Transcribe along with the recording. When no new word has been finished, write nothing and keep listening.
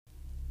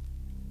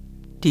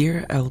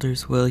Dear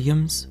Elders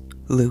Williams,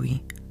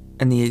 Louis,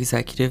 and the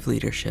executive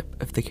leadership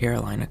of the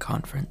Carolina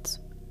Conference,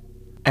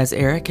 as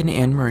Eric and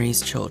Anne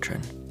Marie's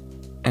children,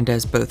 and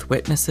as both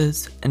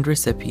witnesses and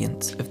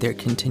recipients of their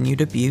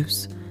continued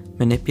abuse,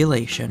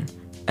 manipulation,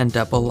 and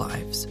double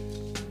lives,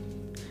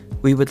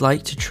 we would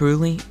like to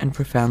truly and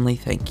profoundly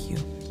thank you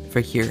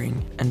for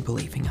hearing and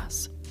believing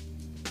us.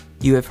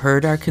 You have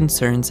heard our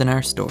concerns and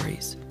our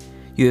stories.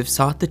 You have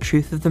sought the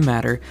truth of the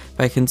matter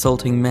by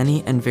consulting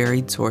many and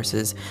varied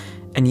sources,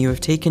 and you have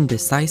taken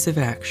decisive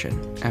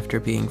action after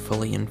being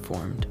fully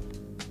informed.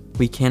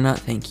 We cannot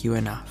thank you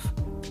enough.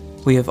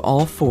 We have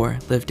all four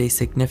lived a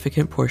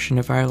significant portion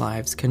of our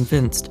lives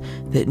convinced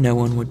that no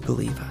one would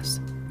believe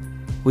us.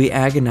 We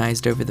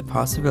agonized over the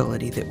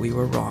possibility that we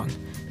were wrong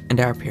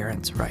and our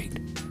parents right.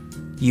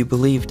 You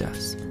believed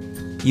us.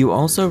 You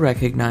also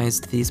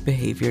recognized these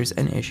behaviors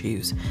and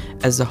issues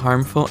as the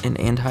harmful and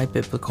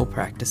anti-biblical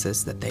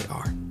practices that they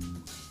are.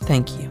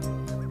 Thank you.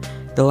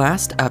 The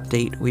last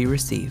update we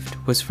received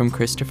was from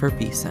Christopher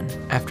Beeson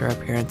after our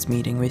parents'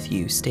 meeting with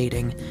you,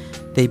 stating,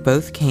 "They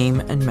both came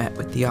and met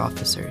with the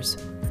officers.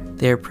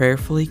 They are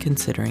prayerfully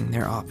considering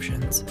their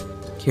options.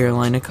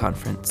 Carolina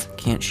Conference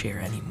can't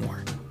share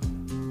anymore."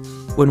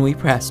 When we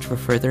pressed for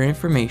further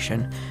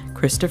information,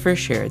 Christopher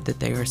shared that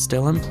they are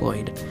still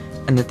employed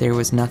and that there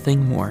was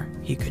nothing more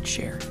he could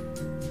share.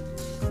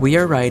 We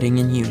are writing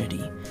in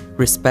unity,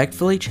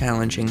 respectfully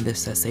challenging the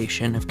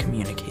cessation of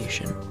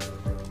communication.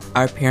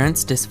 Our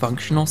parents'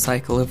 dysfunctional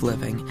cycle of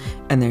living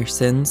and their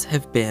sins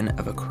have been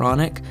of a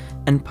chronic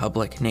and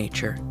public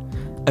nature,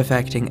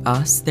 affecting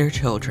us, their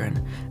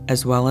children,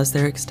 as well as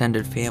their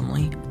extended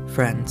family,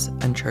 friends,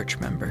 and church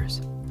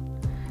members.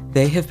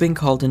 They have been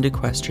called into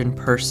question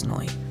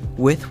personally,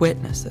 with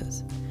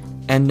witnesses,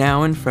 and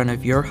now in front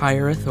of your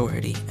higher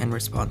authority and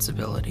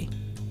responsibility.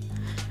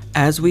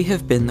 As we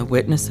have been the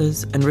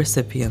witnesses and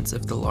recipients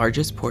of the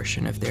largest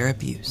portion of their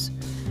abuse,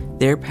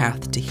 their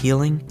path to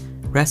healing,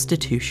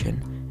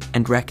 restitution,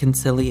 and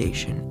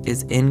reconciliation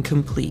is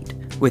incomplete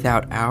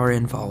without our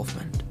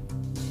involvement.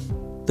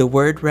 The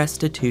word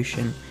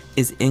restitution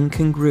is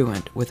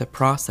incongruent with a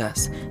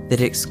process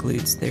that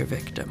excludes their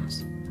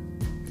victims.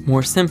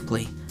 More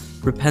simply,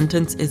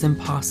 repentance is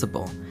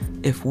impossible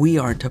if we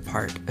aren't a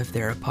part of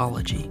their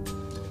apology.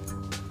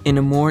 In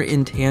a more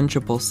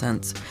intangible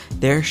sense,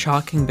 their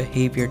shocking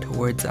behavior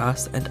towards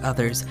us and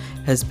others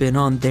has been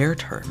on their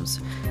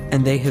terms,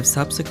 and they have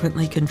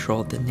subsequently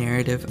controlled the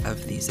narrative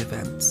of these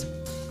events.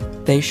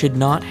 They should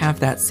not have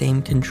that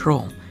same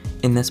control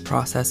in this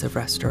process of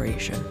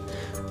restoration,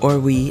 or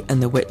we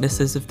and the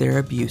witnesses of their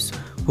abuse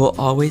will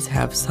always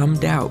have some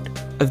doubt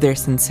of their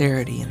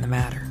sincerity in the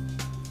matter.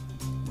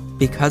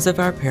 Because of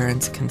our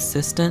parents'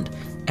 consistent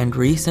and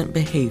recent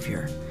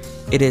behavior,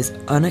 it is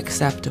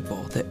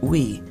unacceptable that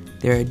we,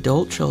 their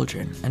adult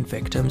children and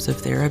victims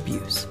of their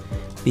abuse,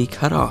 be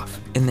cut off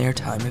in their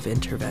time of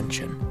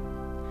intervention.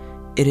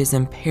 It is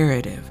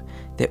imperative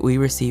that we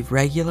receive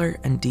regular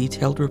and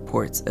detailed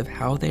reports of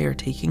how they are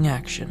taking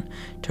action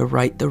to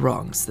right the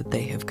wrongs that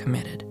they have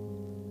committed.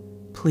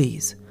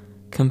 Please,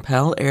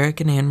 compel Eric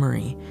and Anne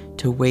Marie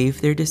to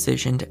waive their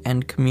decision to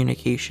end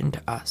communication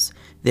to us,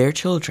 their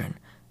children,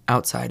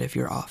 outside of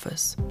your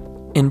office.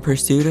 In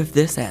pursuit of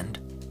this end,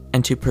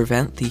 and to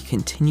prevent the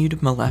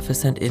continued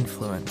maleficent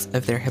influence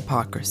of their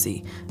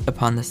hypocrisy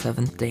upon the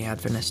Seventh-day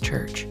Adventist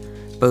Church,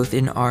 both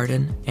in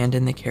Arden and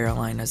in the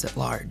Carolinas at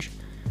large,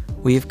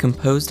 we have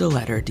composed a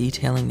letter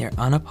detailing their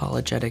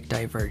unapologetic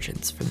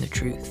divergence from the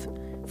truth,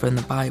 from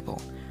the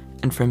Bible,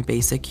 and from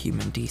basic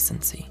human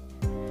decency.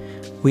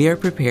 We are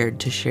prepared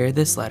to share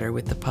this letter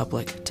with the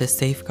public to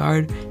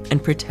safeguard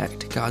and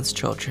protect God's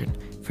children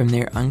from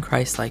their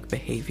unchristlike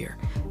behavior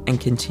and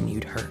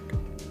continued hurt.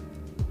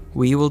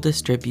 We will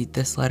distribute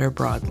this letter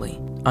broadly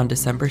on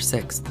December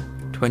 6th,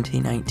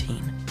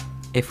 2019,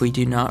 if we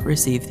do not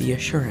receive the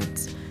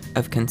assurance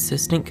of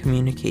consistent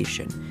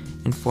communication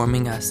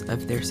informing us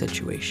of their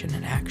situation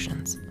and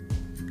actions.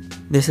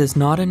 This is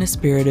not in a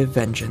spirit of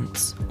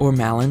vengeance or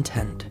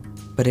malintent,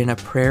 but in a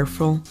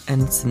prayerful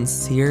and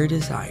sincere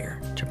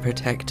desire to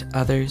protect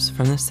others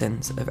from the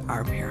sins of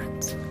our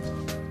parents.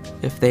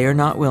 If they are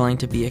not willing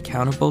to be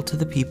accountable to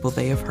the people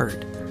they have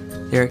hurt,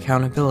 their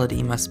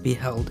accountability must be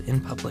held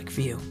in public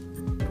view.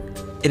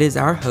 It is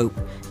our hope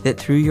that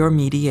through your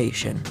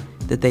mediation,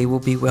 that they will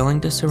be willing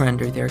to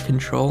surrender their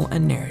control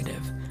and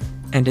narrative,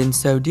 and in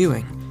so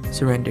doing,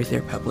 surrender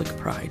their public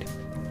pride.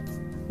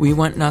 We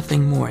want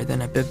nothing more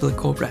than a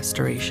biblical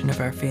restoration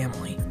of our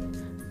family,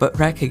 but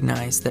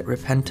recognize that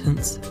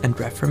repentance and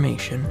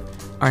reformation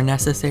are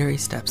necessary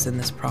steps in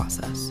this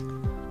process,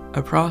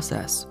 a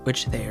process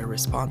which they are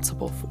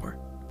responsible for.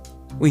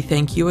 We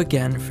thank you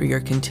again for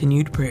your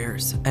continued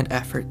prayers and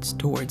efforts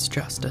towards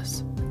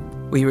justice.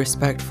 We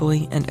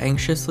respectfully and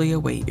anxiously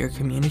await your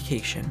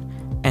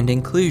communication and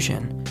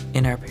inclusion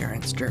in our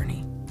parents'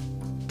 journey.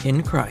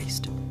 In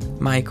Christ,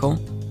 Michael,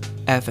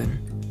 Evan,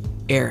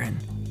 Aaron,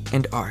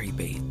 and Ari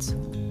Bates.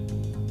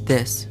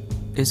 This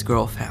is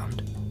Girl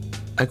Found,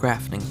 a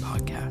Grafting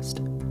podcast.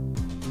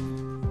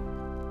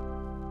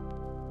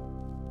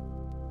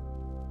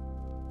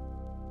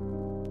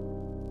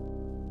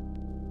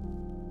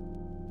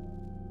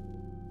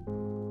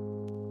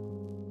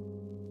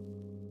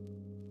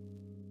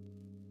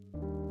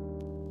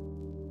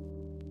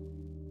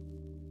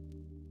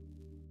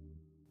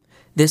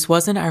 This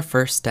wasn't our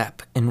first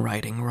step in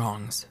righting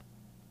wrongs.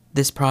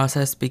 This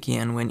process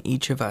began when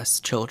each of us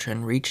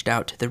children reached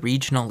out to the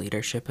regional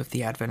leadership of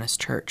the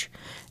Adventist Church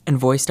and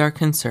voiced our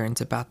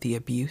concerns about the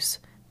abuse,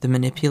 the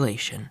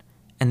manipulation,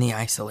 and the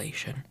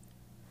isolation.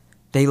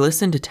 They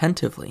listened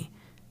attentively,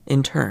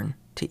 in turn,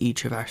 to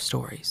each of our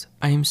stories.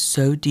 "I am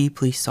so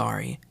deeply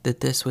sorry that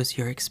this was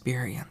your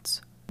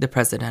experience," the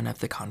president of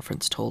the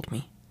conference told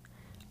me.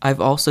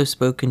 "I've also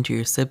spoken to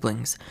your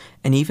siblings,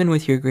 and even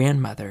with your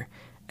grandmother,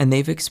 and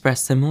they've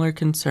expressed similar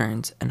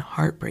concerns and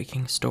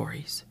heartbreaking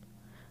stories.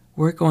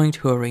 We're going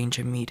to arrange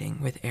a meeting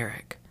with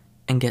Eric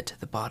and get to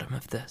the bottom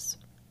of this."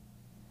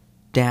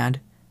 Dad,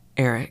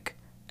 Eric,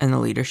 and the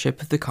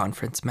leadership of the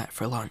conference met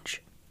for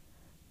lunch.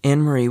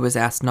 Anne-Marie was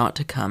asked not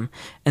to come,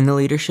 and the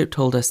leadership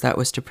told us that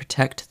was to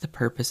protect the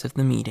purpose of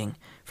the meeting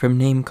from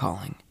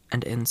name-calling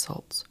and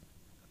insults.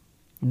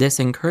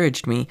 This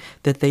encouraged me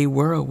that they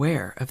were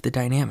aware of the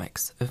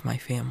dynamics of my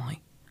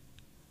family.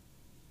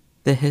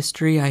 The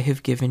history I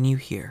have given you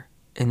here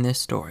in this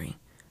story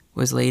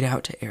was laid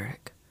out to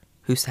Eric,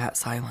 who sat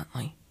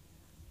silently.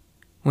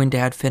 When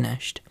Dad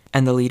finished,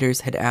 and the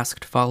leaders had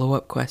asked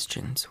follow-up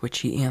questions, which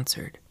he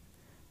answered,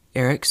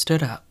 Eric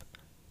stood up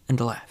and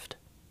left,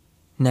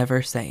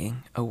 never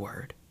saying a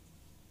word.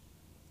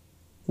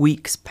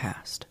 Weeks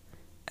passed,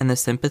 and the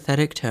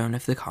sympathetic tone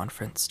of the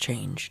conference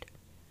changed.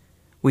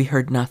 We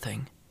heard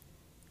nothing.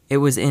 It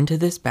was into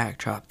this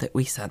backdrop that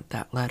we sent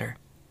that letter.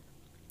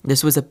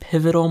 This was a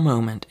pivotal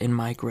moment in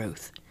my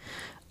growth.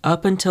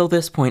 Up until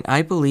this point,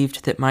 I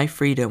believed that my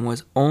freedom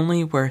was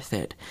only worth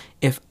it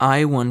if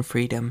I won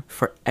freedom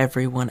for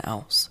everyone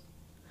else.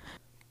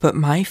 But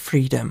my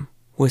freedom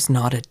was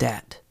not a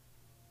debt.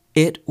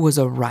 It was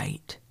a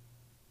right.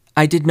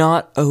 I did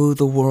not owe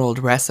the world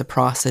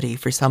reciprocity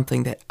for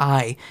something that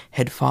I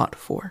had fought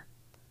for.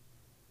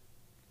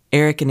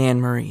 Eric and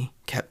Anne-Marie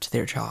kept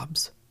their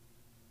jobs.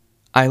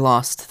 I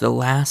lost the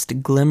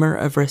last glimmer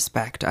of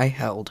respect I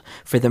held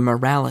for the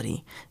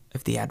morality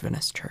of the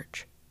Adventist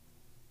Church.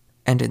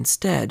 And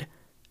instead,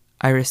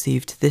 I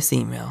received this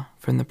email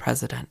from the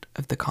president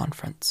of the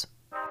conference.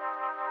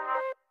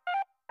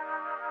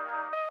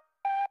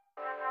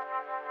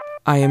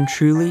 "I am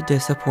truly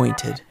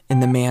disappointed in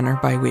the manner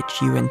by which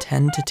you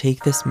intend to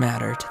take this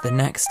matter to the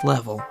next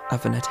level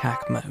of an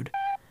attack mode.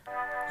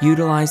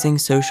 Utilizing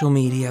social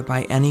media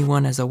by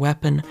anyone as a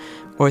weapon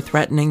or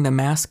threatening the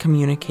mass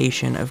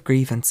communication of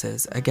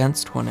grievances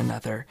against one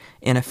another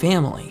in a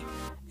family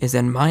is,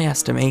 in my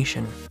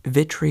estimation,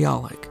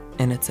 vitriolic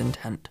in its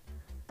intent.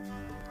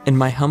 In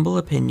my humble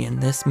opinion,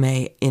 this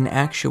may, in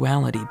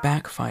actuality,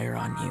 backfire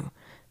on you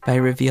by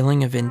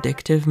revealing a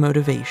vindictive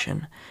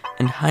motivation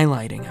and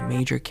highlighting a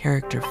major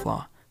character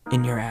flaw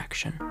in your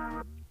action.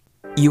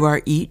 You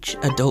are each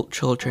adult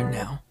children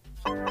now.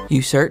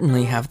 You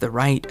certainly have the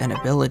right and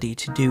ability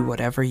to do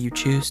whatever you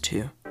choose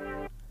to.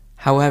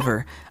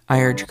 However,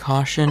 I urge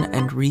caution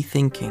and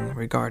rethinking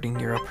regarding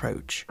your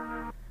approach.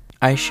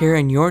 I share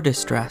in your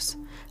distress,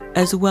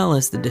 as well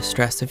as the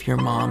distress of your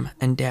mom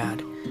and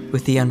dad,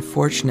 with the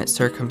unfortunate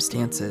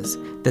circumstances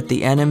that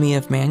the enemy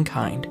of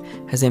mankind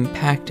has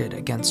impacted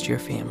against your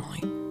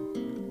family.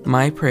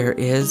 My prayer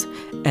is,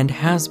 and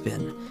has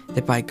been,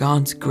 that by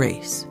God's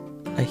grace,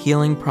 a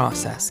healing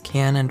process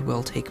can and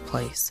will take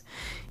place,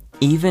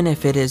 even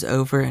if it is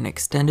over an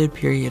extended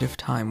period of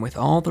time with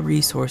all the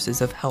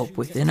resources of help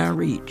within our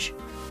reach,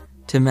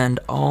 to mend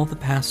all the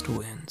past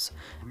wounds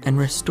and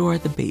restore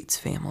the Bates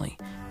family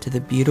to the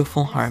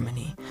beautiful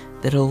harmony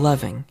that a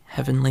loving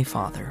Heavenly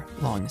Father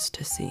longs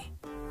to see.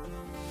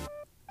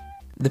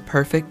 The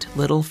perfect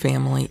little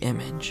family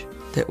image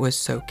that was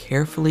so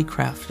carefully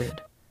crafted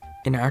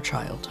in our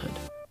childhood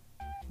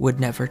would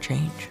never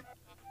change.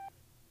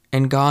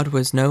 And God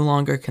was no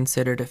longer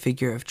considered a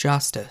figure of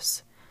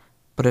justice,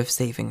 but of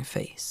saving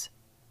face.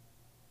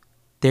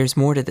 There's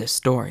more to this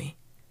story,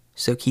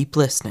 so keep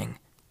listening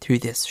through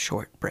this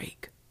short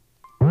break.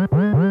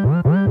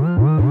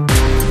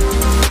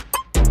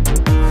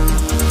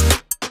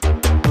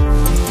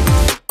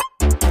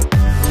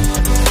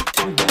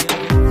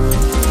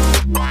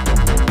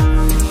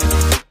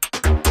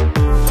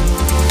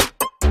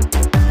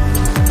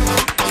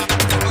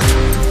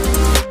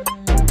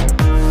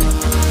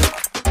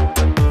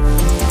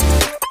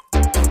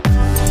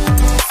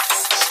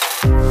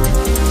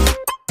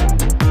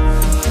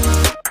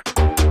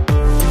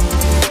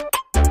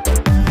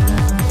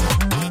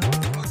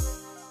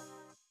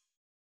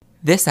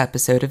 This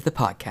episode of the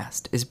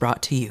podcast is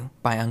brought to you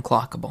by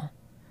Unclockable.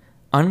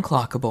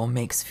 Unclockable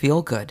makes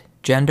feel-good,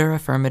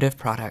 gender-affirmative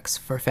products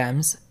for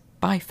femmes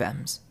by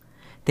femmes.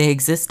 They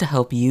exist to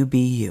help you be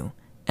you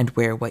and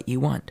wear what you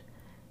want.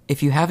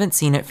 If you haven't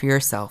seen it for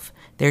yourself,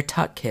 their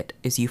tuck kit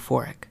is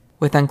euphoric.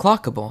 With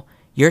Unclockable,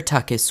 your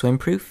tuck is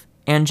swim-proof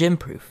and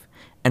gym-proof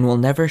and will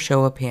never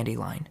show a panty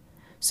line,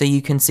 so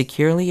you can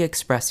securely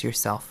express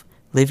yourself,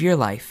 live your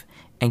life,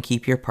 and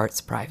keep your parts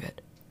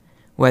private.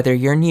 Whether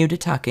you're new to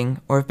tucking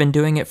or have been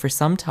doing it for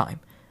some time,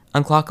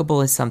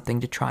 Unclockable is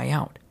something to try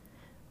out.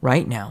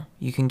 Right now,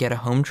 you can get a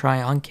home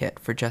try-on kit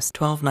for just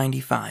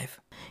 $12.95,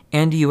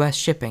 and US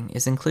shipping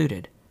is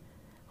included.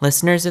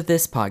 Listeners of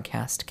this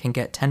podcast can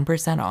get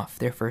 10% off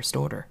their first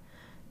order.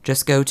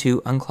 Just go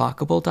to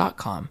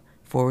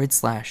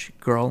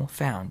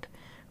unclockable.com/girlfound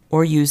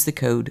or use the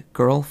code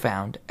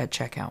GIRLFOUND at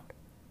checkout.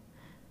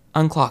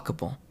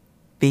 Unclockable.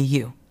 Be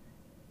you.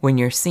 When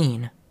you're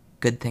seen,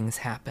 good things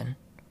happen.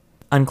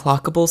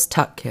 Unclockable's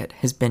tuck kit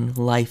has been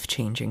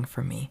life-changing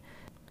for me.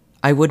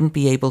 I wouldn't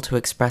be able to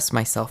express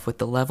myself with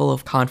the level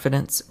of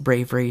confidence,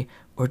 bravery,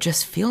 or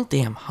just feel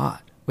damn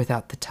hot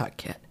without the tuck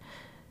kit.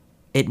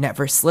 It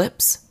never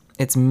slips,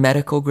 it's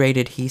medical-grade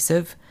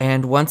adhesive,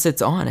 and once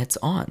it's on, it's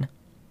on.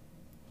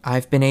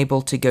 I've been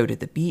able to go to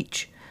the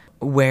beach,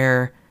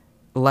 wear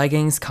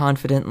leggings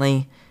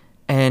confidently,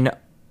 and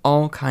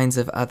all kinds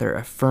of other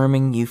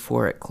affirming,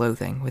 euphoric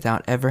clothing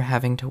without ever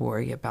having to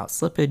worry about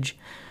slippage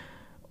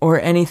or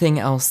anything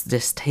else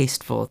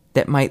distasteful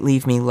that might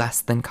leave me less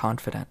than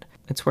confident.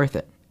 It's worth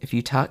it. If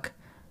you tuck,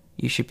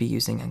 you should be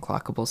using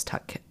Unclockable's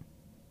tuck kit.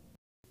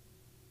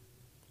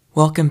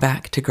 Welcome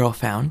back to Girl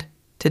Found.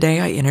 Today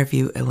I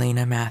interview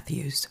Elena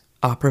Matthews,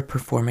 opera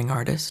performing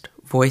artist,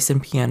 voice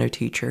and piano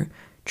teacher,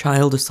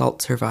 child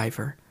assault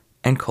survivor,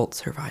 and cult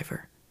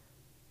survivor.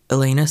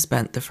 Elena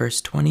spent the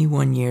first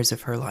 21 years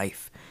of her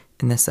life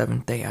in the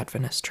Seventh-day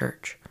Adventist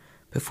Church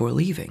before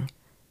leaving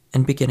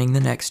and beginning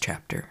the next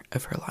chapter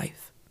of her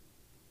life.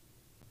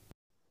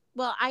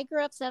 Well, I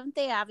grew up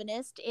Seventh-day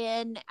Adventist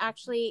in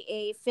actually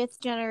a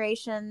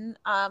fifth-generation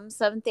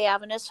Seventh-day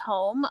Adventist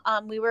home.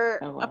 We were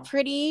a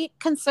pretty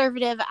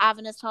conservative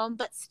Adventist home,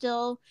 but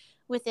still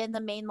within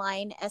the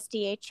mainline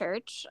SDA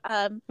church.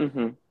 Kind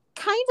of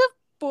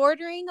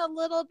bordering a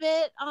little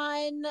bit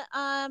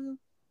on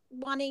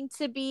wanting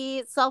to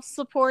be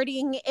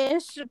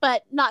self-supporting-ish,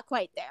 but not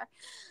quite there.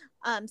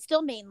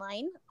 Still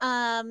mainline.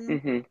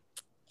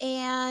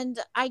 And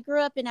I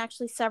grew up in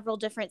actually several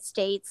different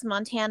states,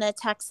 Montana,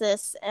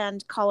 Texas,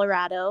 and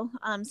Colorado.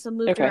 So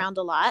moved around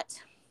a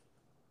lot.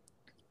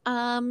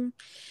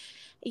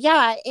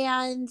 Yeah,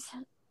 and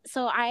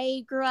so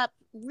I grew up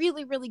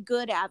really, really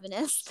good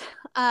Adventist.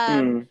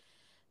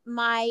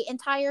 My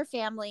entire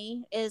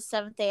family is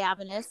Seventh-day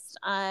Adventist.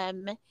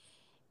 I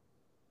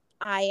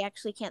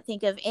actually can't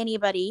think of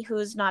anybody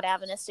who's not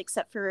Adventist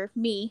except for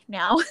me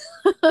now.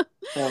 Oh,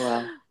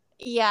 wow.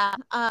 Yeah.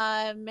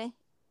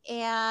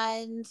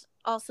 And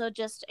also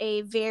just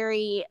a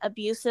very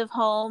abusive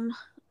home.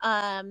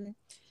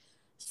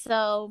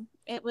 So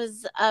it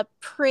was a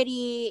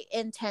pretty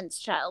intense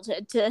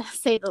childhood, to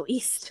say the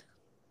least.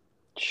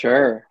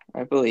 Sure,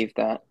 I believe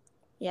that.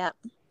 Yep.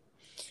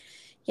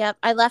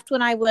 I left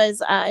when I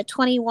was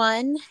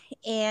 21,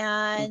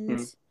 and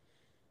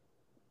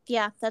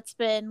yeah, that's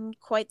been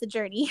quite the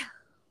journey.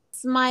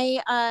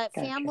 My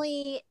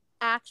family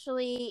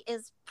actually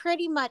is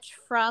pretty much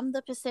from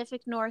the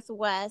Pacific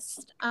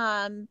Northwest,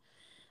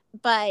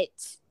 but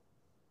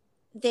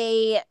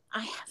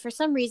for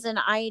some reason,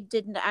 I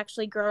didn't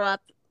actually grow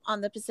up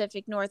on the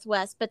Pacific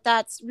Northwest, but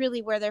that's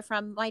really where they're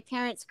from. My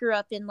parents grew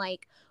up in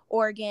like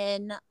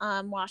Oregon,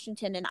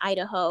 Washington, and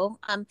Idaho.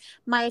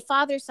 My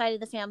father's side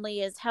of the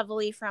family is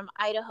heavily from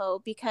Idaho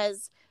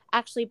because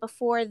actually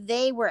before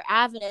they were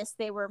Adventist,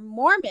 they were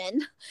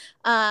Mormon.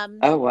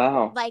 Oh,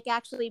 wow. Like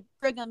actually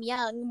Brigham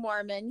Young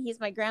Mormon.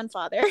 He's my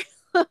grandfather.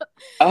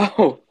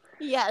 Oh.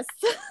 Yes.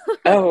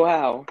 Oh,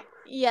 wow.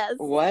 Yes.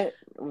 What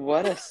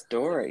a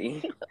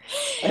story.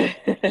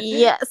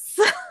 Yes.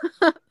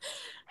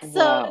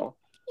 Wow.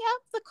 Yeah,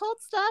 the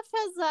cult stuff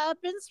has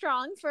been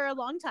strong for a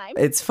long time.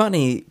 It's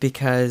funny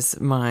because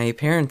my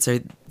parents are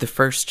the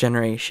first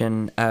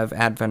generation of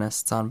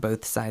Adventists on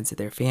both sides of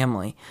their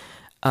family.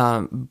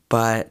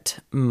 But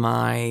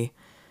my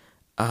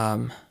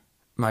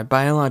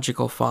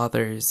biological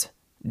father's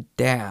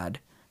dad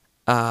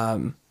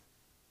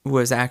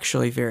was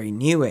actually very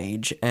New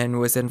Age and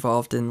was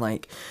involved in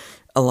like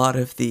a lot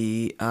of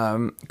the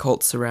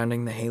cults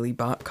surrounding the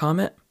Hale-Bopp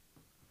comet.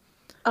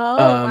 Oh,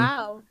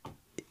 wow.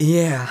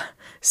 Yeah.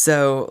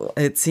 So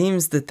it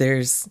seems that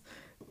there's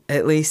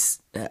at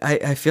least,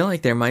 I feel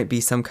like there might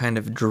be some kind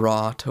of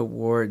draw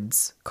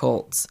towards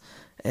cults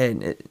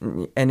and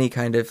any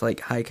kind of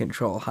like high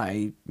control,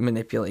 high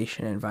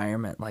manipulation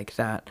environment like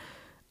that.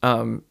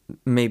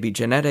 Maybe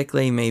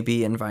genetically, maybe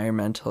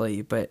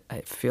environmentally, but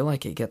I feel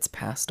like it gets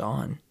passed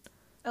on.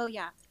 Oh,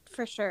 yeah,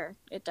 for sure.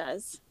 It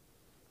does.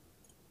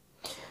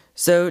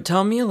 So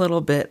tell me a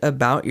little bit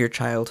about your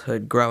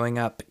childhood growing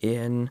up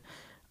in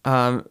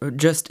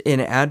just in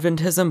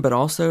Adventism, but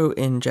also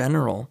in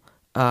general.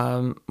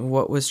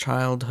 What was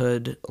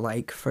childhood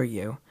like for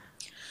you?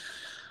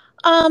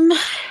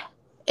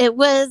 It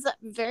was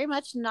very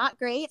much not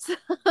great. So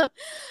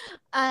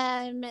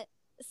on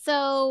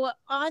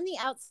the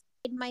outside,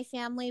 my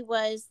family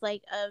was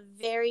like a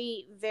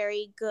very,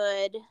 very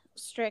good,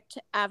 strict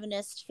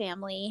Adventist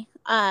family.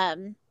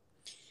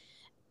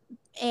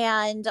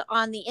 And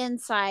on the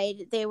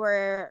inside, they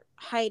were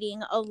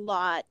hiding a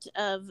lot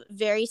of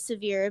very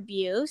severe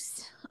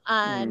abuse.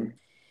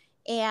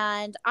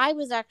 And I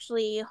was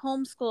actually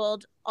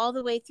homeschooled all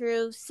the way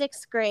through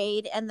 6th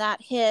grade, and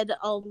that hid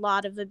a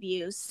lot of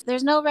abuse.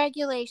 There's no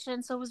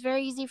regulation, so it was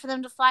very easy for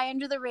them to fly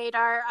under the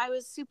radar. I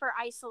was super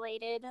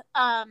isolated.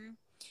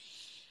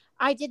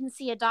 I didn't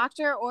see a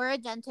doctor or a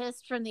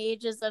dentist from the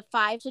ages of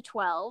 5 to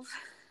 12.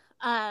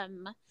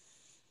 And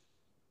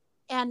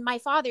my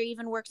father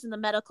even works in the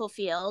medical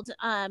field.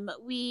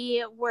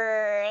 We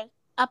were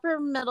upper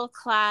middle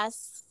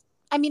class.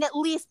 I mean, at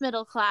least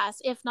middle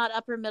class, if not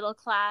upper middle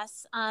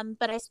class.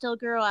 But I still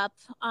grew up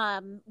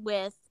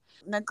with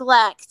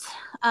neglect,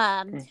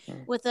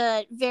 with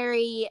a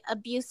very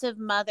abusive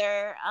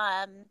mother,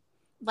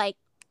 like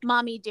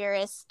mommy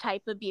dearest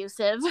type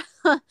abusive.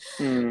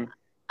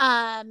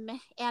 And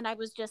I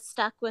was just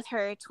stuck with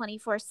her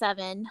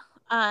 24/7.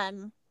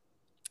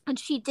 And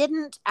she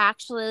didn't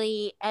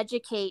actually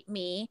educate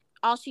me.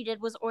 All she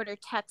did was order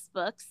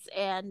textbooks,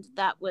 and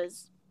that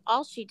was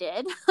all she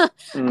did. I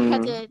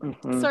had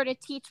to sort of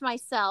teach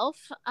myself.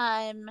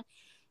 And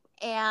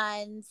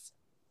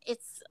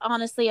it's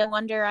honestly a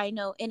wonder I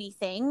know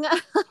anything.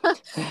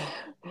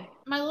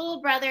 My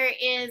little brother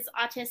is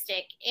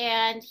autistic,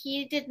 and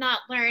he did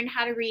not learn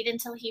how to read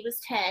until he was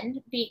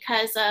 10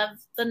 because of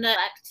the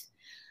neglect.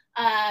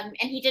 And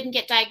he didn't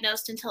get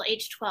diagnosed until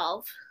age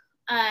 12.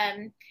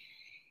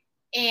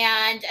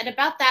 And at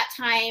about that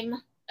time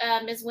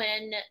is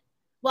when,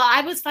 well,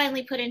 I was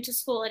finally put into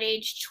school at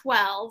age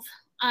 12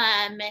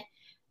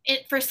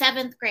 for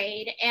 7th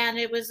grade. And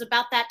it was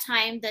about that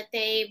time that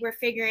they were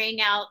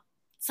figuring out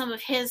some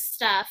of his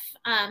stuff.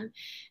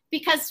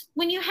 Because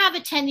when you have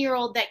a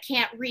 10-year-old that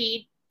can't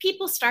read,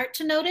 people start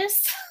to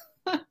notice.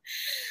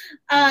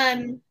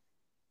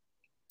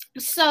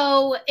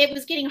 So it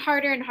was getting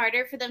harder and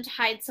harder for them to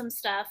hide some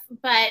stuff.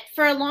 But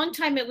for a long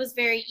time, it was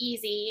very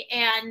easy.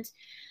 And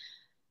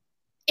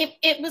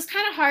it was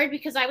kind of hard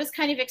because I was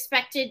kind of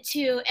expected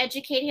to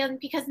educate him,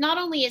 because not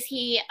only is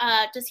he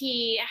does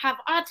he have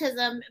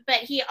autism, but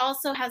he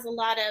also has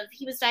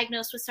he was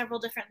diagnosed with several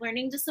different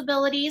learning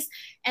disabilities.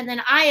 And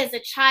then I, as a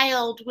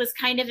child, was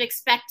kind of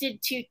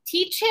expected to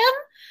teach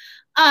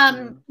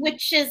him,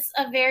 which is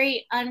a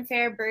very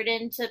unfair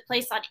burden to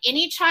place on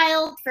any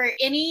child for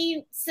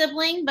any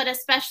sibling, but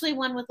especially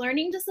one with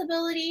learning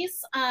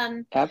disabilities.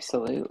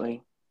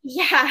 Absolutely.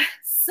 Yeah.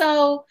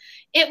 So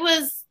it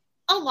was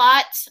a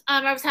lot.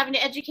 I was having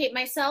to educate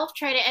myself,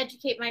 try to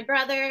educate my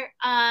brother,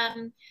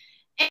 and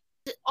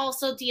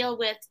also deal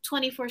with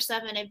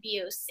 24/7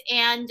 abuse.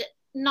 And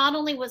not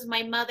only was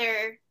my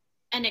mother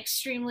an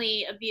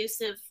extremely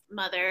abusive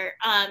mother,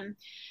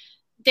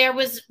 there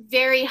was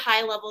very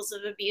high levels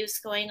of abuse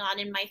going on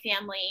in my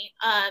family,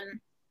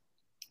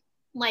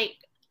 like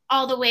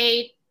all the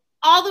way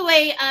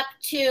up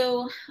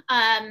to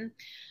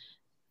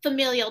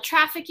familial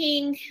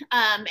trafficking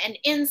and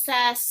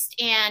incest.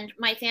 And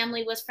my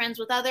family was friends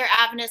with other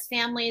Adventist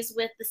families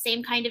with the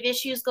same kind of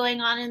issues going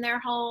on in their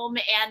home,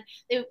 and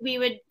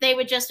they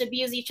would just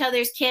abuse each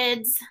other's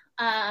kids,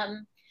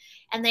 and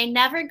they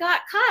never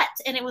got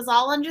caught, and it was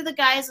all under the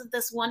guise of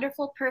this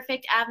wonderful,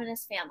 perfect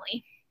Adventist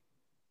family.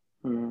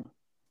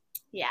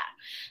 Yeah,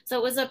 so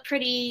it was a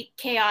pretty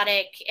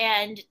chaotic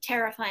and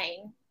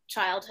terrifying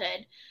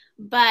childhood,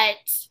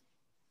 but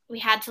we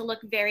had to look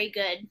very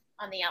good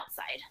on the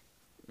outside.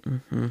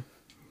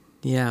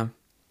 Yeah.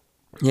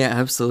 Yeah,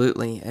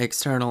 absolutely.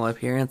 External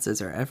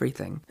appearances are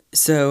everything.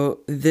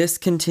 So this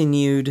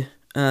continued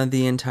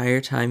the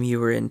entire time you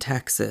were in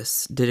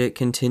Texas. Did it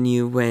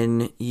continue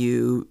when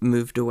you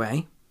moved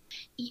away?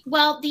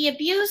 Well, the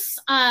abuse,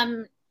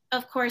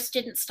 of course,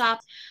 didn't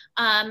stop.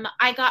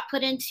 I got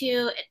put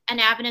into an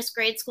Adventist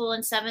grade school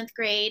in 7th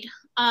grade.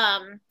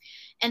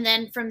 And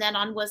then from then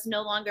on was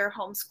no longer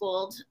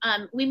homeschooled.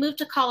 We moved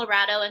to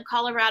Colorado, and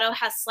Colorado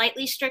has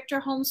slightly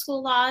stricter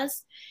homeschool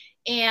laws.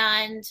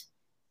 And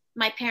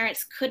my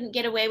parents couldn't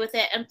get away with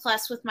it. And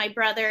plus, with my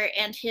brother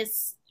and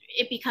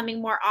it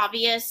becoming more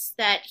obvious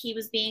that he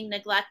was being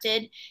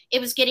neglected, it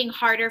was getting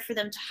harder for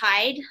them to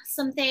hide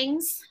some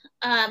things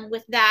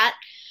with that.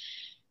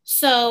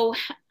 So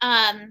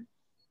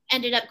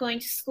ended up going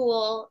to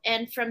school.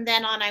 And from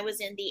then on, I was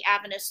in the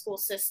Adventist school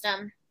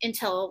system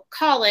until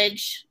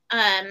college.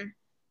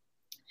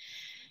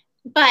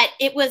 But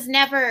it was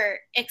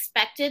never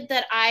expected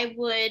that I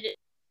would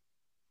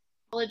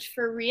college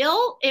for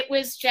real. It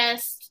was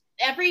just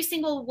every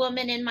single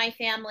woman in my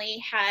family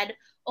had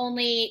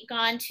only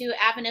gone to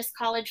Adventist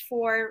college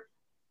for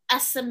a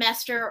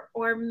semester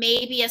or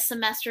maybe a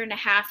semester and a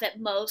half at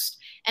most,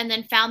 and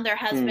then found their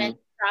husband,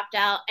 dropped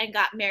out, and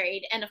got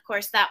married. And of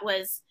course, that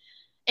was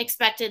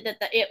expected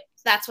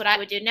that's what I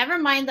would do. Never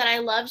mind that I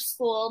loved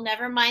school.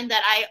 Never mind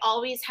that I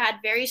always had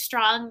very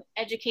strong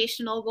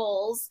educational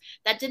goals.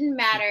 That didn't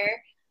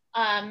matter.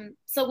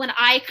 So when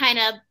I kind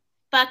of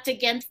bucked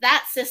against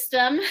that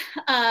system,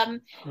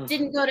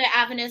 didn't go to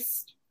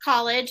Adventist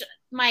college,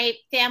 my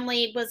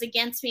family was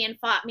against me and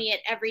fought me at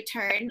every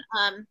turn.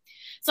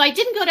 So I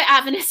didn't go to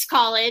Adventist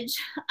college.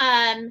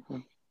 And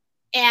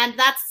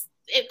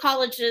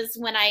college is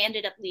when I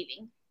ended up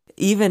leaving.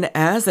 Even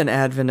as an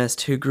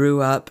Adventist who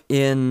grew up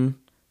in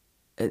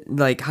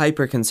like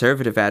hyper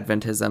conservative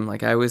Adventism.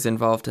 Like I was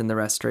involved in the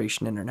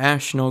Restoration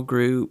International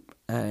group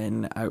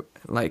and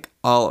like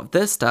all of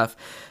this stuff.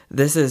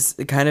 This is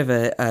kind of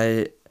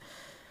a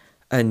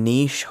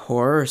niche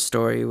horror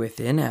story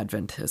within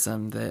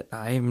Adventism that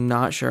I'm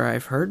not sure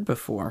I've heard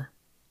before.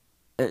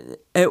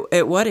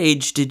 At what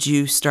age did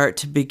you start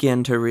to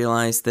begin to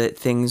realize that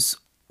things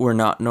were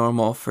not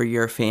normal for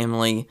your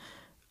family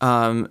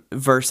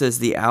versus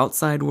the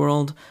outside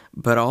world,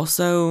 but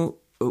also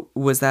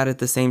was that at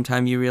the same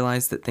time you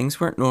realized that things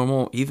weren't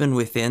normal even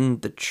within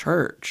the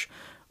church,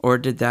 or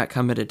did that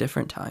come at a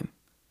different time?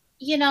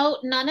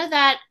 None of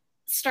that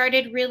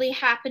started really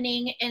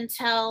happening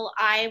until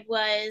I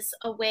was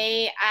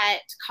away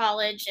at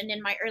college and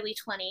in my early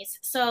 20s.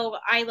 So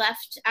I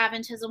left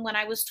Adventism when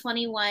I was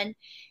 21.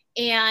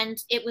 And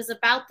it was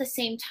about the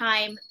same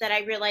time that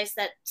I realized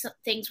that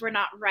things were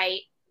not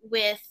right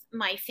with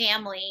my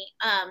family,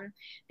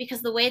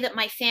 because the way that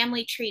my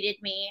family treated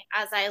me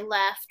as I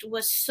left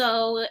was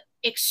so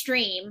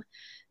extreme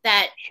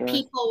that Sure.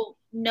 people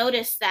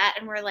noticed that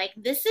and were like,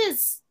 this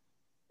is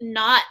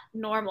not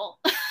normal.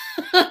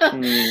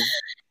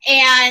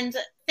 And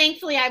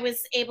thankfully I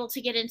was able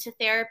to get into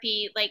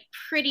therapy like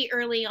pretty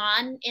early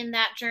on in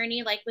that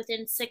journey, like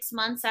within 6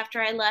 months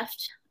after I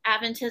left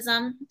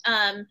Adventism.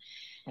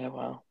 Oh,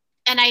 wow.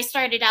 And I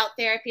started out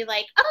therapy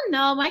like, oh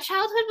no, my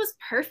childhood was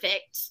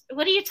perfect.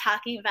 What are you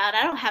talking about?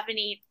 I don't have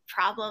any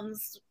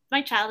problems.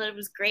 My childhood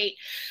was great.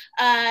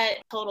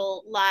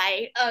 Total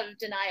lie of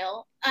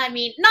denial. I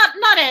mean,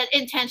 not an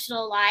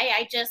intentional lie.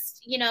 I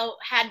just,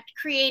 had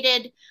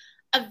created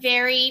a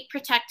very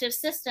protective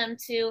system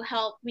to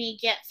help me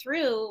get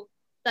through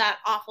that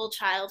awful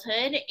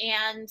childhood.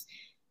 And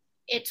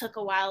it took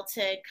a while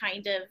to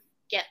kind of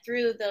get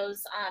through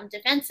those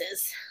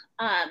defenses.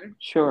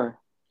 Sure.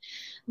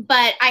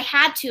 But I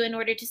had to in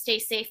order to stay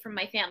safe from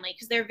my family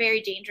because they're a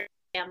very dangerous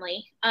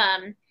family.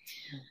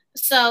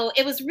 So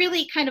it was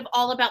really kind of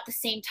all about the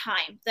same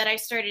time that I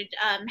started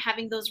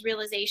having those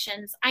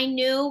realizations. I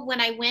knew when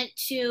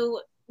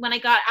I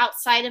got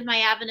outside of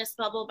my Adventist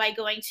bubble by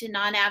going to a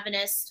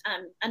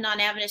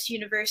non-Adventist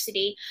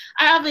university,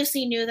 I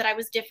obviously knew that I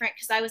was different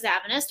because I was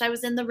Adventist. I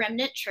was in the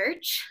remnant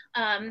church,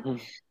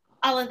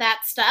 all of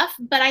that stuff.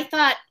 But I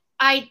thought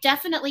I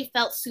definitely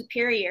felt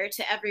superior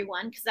to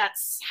everyone because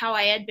that's how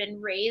I had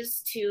been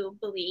raised to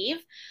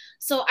believe.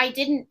 So I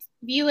didn't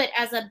view it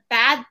as a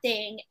bad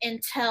thing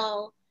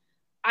until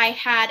I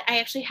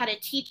actually had a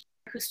teacher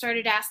who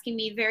started asking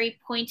me very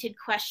pointed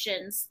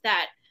questions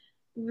that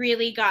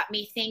really got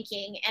me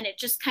thinking, and it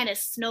just kind of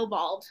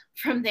snowballed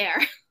from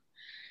there.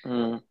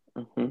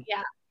 Mm-hmm.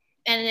 Yeah.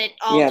 And it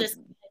all just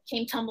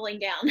came tumbling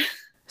down.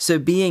 So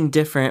being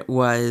different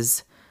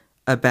was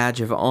a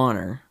badge of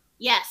honor.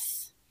 Yes.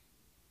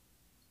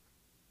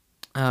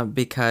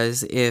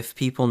 Because if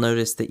people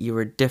noticed that you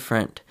were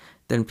different,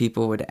 then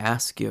people would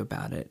ask you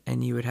about it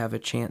and you would have a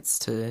chance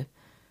to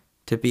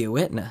be a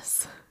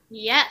witness.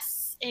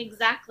 Yes,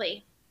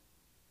 exactly.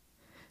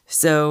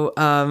 So,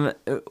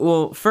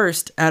 well,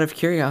 first, out of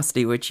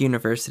curiosity, which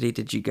university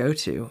did you go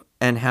to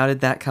and how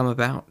did that come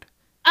about?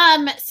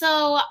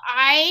 So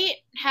I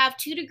have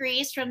 2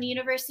 degrees from the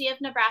University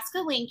of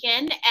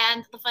Nebraska-Lincoln.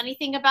 And the funny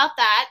thing about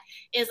that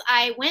is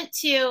I went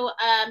to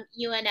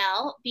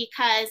UNL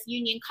because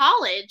Union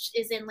College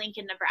is in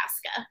Lincoln,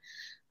 Nebraska.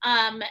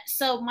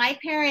 So my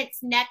parents'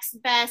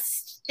 next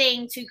best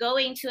thing to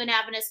going to an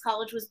Adventist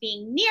college was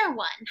being near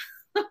one.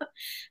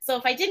 So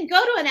if I didn't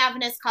go to an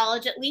Adventist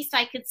college, at least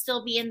I could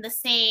still be in the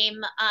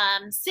same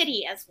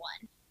city as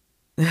one.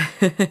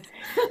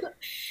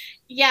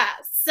 Yeah.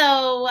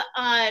 So,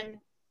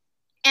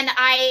 and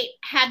I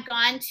had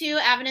gone to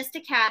Adventist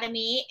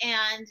Academy,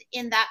 and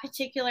in that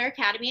particular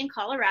academy in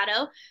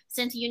Colorado,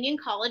 since Union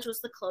College was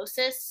the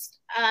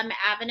closest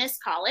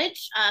Adventist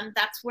college,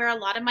 that's where a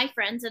lot of my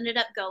friends ended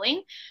up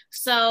going.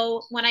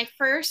 So when I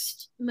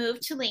first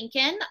moved to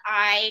Lincoln,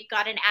 I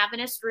got an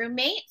Adventist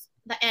roommate,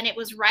 and it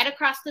was right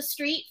across the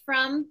street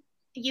from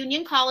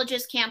Union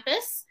College's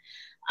campus.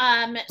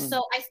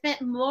 So I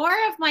spent more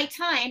of my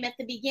time at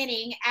the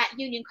beginning at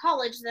Union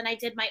College than I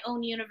did my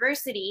own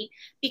university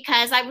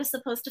because I was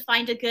supposed to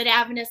find a good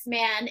Adventist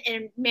man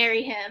and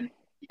marry him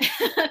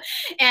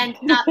and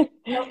not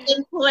be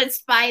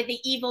influenced by the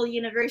evil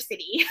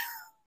university.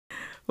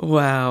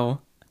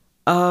 Wow.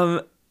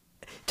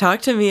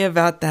 Talk to me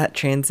about that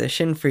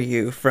transition for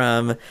you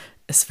from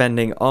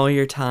spending all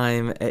your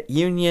time at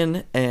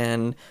Union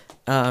and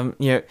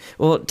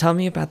well, tell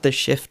me about the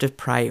shift of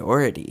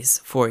priorities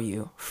for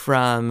you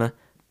from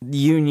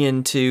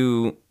Union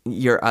to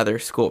your other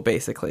school,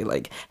 basically.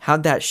 Like,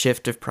 how'd that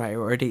shift of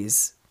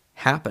priorities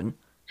happen?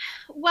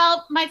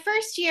 Well, my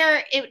first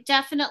year, it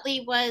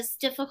definitely was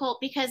difficult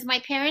because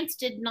my parents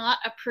did not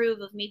approve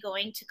of me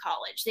going to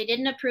college. They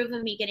didn't approve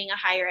of me getting a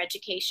higher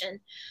education.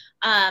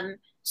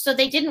 So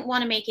they didn't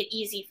want to make it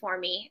easy for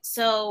me.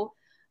 So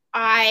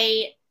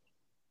I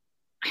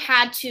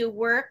had to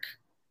work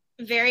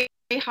very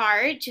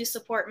hard to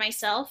support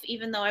myself,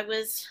 even though I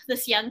was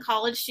this young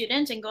college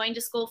student and going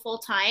to school full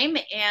time.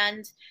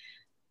 And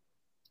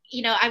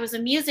I was a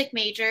music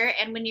major,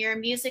 and when you're a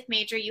music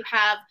major, you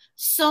have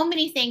so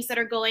many things that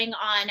are going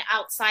on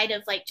outside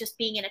of like just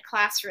being in a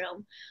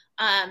classroom.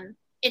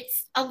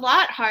 It's a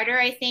lot harder,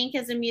 I think,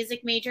 as a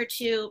music major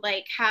to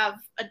like have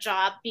a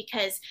job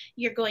because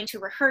you're going to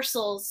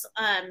rehearsals.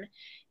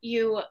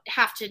 You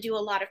have to do a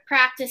lot of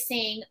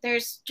practicing.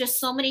 There's just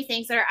so many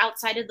things that are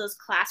outside of those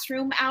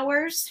classroom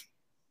hours.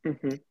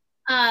 Mm-hmm.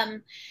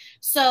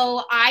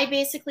 So I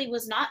basically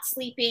was not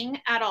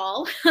sleeping at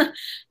all.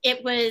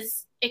 It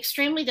was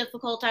extremely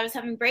difficult. I was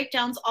having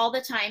breakdowns all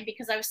the time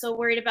because I was so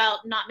worried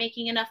about not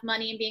making enough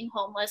money and being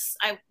homeless.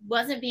 I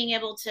wasn't being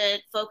able to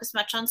focus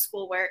much on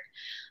schoolwork.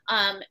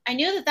 I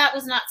knew that that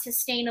was not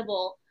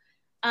sustainable.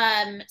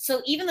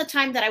 So even the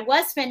time that I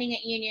was spending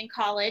at Union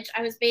College,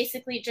 I was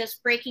basically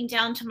just breaking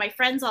down to my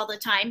friends all the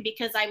time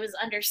because I was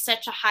under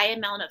such a high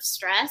amount of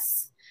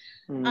stress.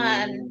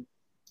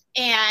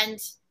 And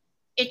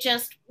it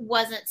just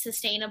wasn't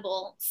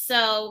sustainable.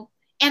 So,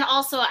 and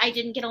also I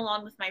didn't get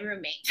along with my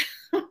roommate.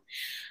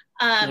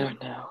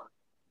 No.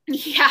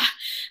 Yeah.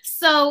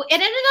 So it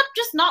ended up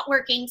just not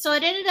working. So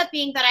it ended up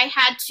being that I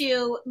had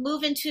to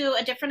move into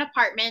a different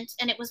apartment,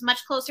 and it was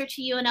much closer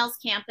to UNL's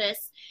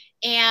campus.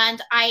 And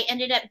I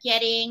ended up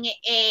getting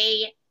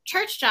a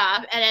church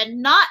job at a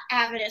not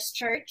Adventist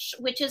church,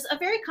 which is a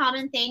very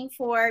common thing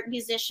for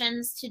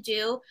musicians to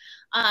do,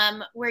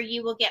 where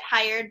you will get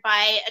hired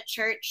by a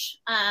church,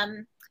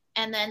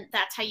 and then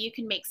that's how you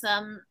can make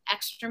some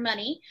extra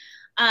money.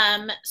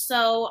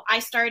 So I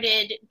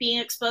started being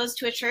exposed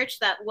to a church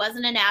that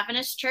wasn't an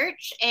Adventist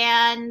church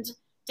and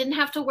didn't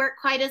have to work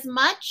quite as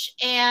much,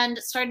 and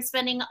started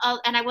spending,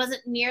 and I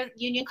wasn't near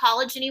Union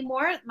College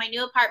anymore. My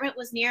new apartment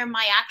was near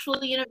my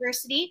actual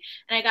university,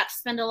 and I got to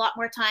spend a lot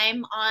more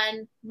time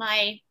on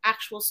my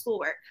actual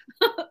schoolwork.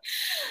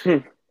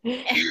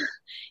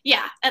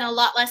 Yeah, and a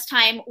lot less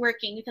time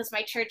working because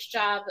my church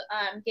job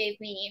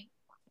gave me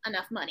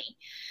enough money.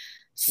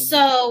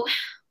 So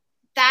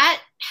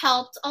that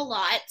helped a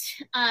lot.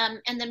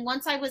 And then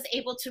once I was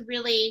able to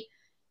really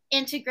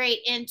integrate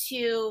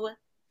into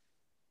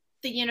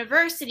the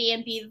university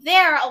and be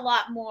there a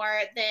lot more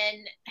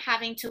than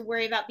having to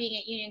worry about being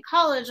at Union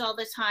College all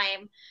the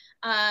time,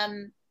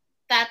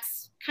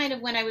 that's kind of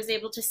when I was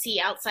able to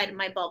see outside of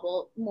my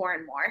bubble more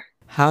and more.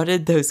 How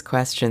did those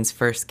questions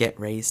first get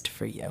raised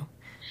for you?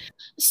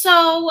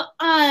 So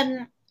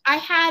I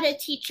had a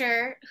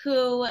teacher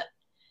who,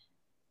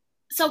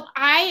 so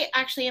I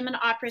actually am an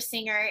opera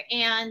singer,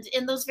 and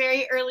in those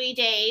very early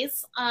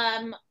days,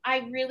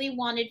 I really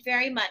wanted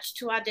very much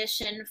to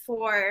audition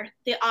for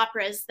the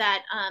operas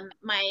that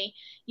my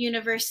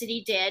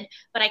university did,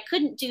 but I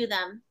couldn't do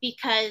them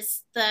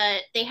because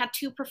they had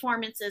two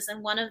performances,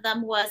 and one of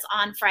them was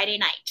on Friday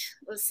night.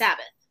 It was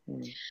Sabbath.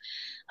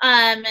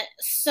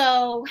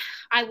 So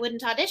I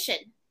wouldn't audition,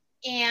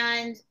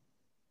 and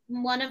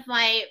one of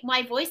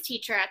my voice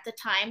teacher at the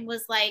time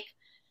was like,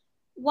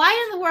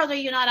 why in the world are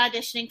you not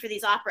auditioning for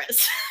these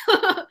operas?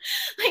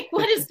 Like,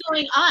 what is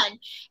going on?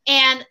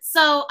 And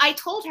so I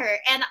told her,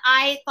 and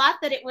I thought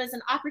that it was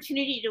an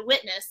opportunity to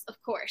witness, of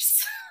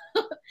course.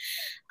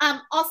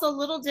 Also,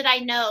 little did I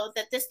know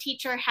that this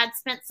teacher had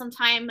spent some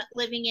time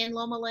living in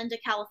Loma Linda,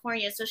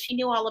 California, so she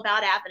knew all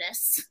about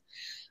Adventists.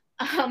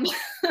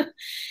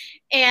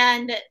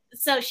 And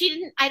so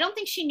I don't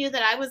think she knew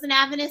that I was an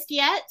Adventist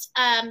yet,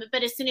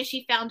 but as soon as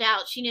she found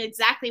out, she knew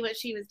exactly what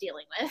she was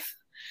dealing with.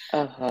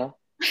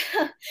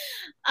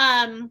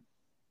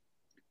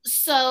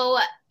 So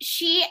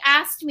she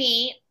asked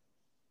me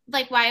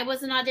like why I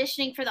wasn't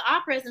auditioning for the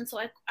operas, and so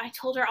I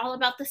told her all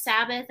about the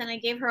Sabbath, and I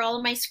gave her all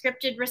of my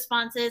scripted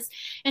responses,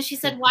 and she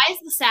said, why is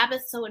the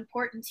Sabbath so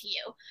important to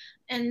you?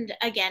 And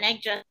again, I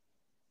just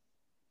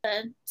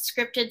the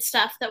scripted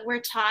stuff that we're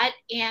taught,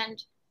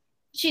 and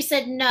she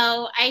said,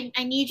 no, I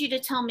need you to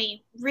tell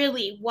me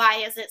really why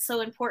is it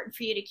so important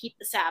for you to keep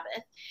the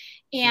Sabbath.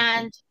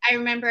 And I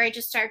remember I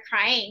just started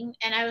crying,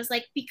 and I was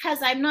like, because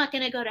I'm not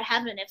going to go to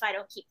heaven if I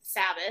don't keep the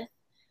Sabbath.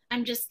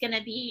 I'm just going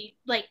to be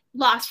like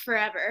lost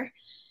forever.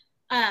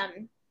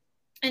 And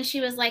she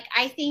was like,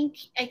 I think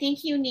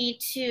you need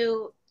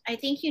to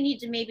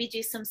maybe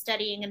do some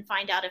studying and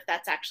find out if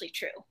that's actually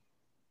true.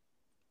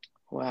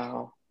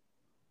 Wow.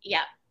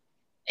 Yeah.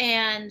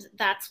 And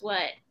that's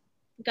what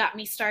got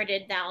me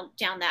started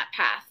down that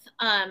path.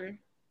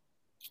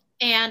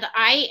 And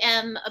I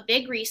am a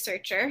big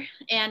researcher,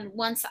 and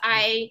once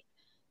I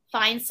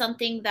find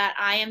something that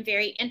I am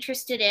very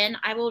interested in,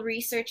 I will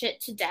research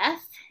it to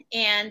death.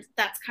 And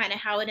that's kind of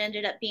how it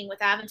ended up being with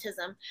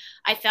Adventism.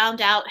 I found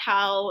out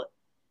how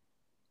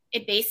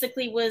it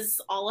basically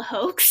was all a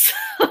hoax.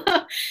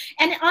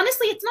 And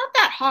honestly, it's not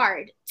that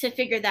hard to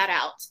figure that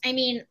out. I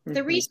mean,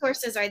 the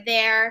resources are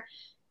there.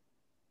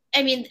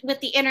 I mean, with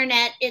the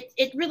internet,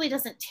 it really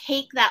doesn't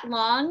take that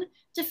long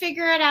to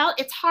figure it out.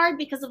 It's hard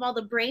because of all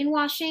the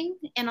brainwashing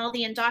and all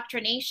the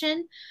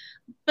indoctrination,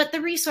 but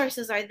the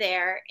resources are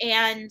there.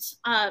 And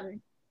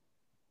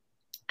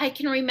I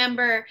can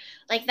remember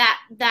like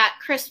that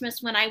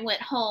Christmas when I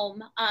went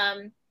home,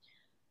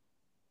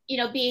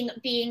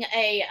 being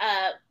a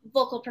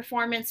vocal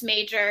performance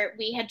major,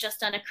 we had just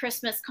done a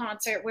Christmas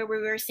concert where we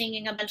were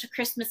singing a bunch of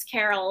Christmas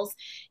carols.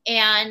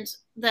 And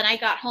then I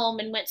got home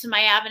and went to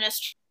my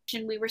Adventist church,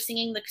 and we were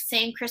singing the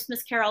same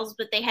Christmas carols,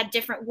 but they had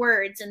different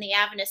words in the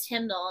Adventist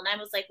hymnal. And I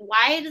was like,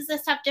 why does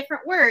this have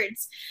different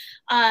words?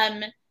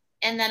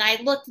 And then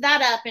I looked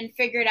that up and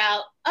figured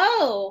out,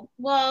 oh,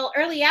 well,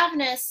 early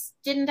Adventists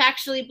didn't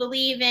actually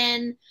believe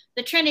in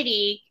the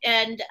Trinity,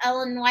 and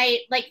Ellen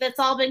White, like, that's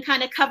all been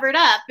kind of covered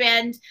up.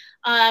 And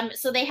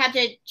so they had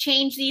to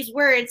change these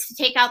words to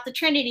take out the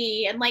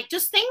Trinity, and like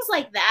just things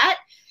like that.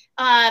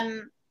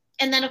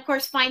 And then, of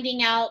course,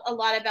 finding out a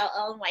lot about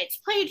Ellen White's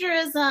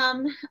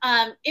plagiarism.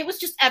 It was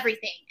just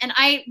everything. And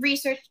I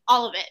researched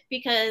all of it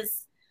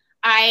because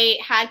I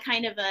had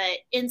kind of an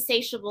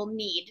insatiable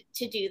need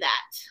to do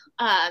that.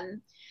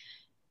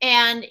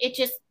 And it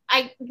just,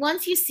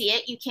 once you see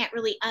it, you can't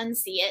really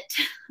unsee it.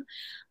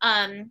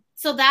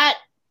 So that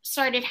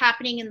started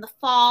happening in the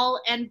fall,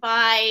 and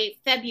by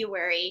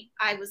February,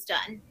 I was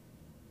done.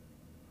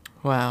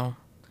 Wow.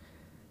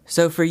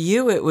 So for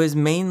you, it was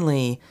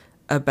mainly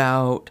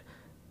about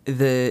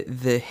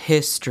the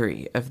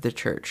history of the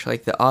church,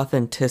 like the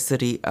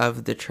authenticity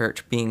of the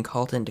church being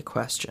called into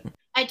question.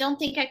 I don't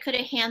think I could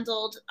have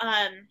handled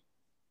I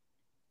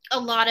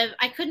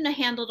couldn't have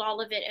handled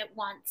all of it at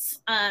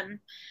once.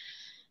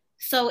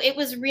 So it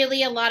was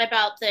really a lot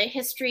about the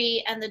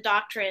history and the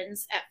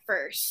doctrines at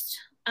first.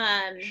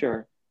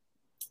 Sure.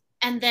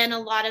 And then a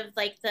lot of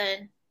like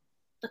the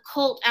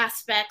cult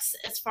aspects,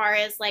 as far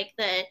as like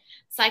the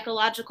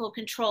psychological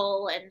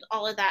control and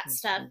all of that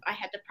stuff, I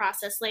had to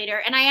process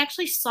later. And I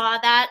actually saw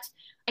that,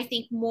 I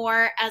think,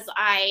 more as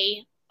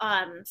I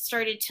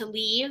started to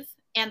leave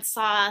and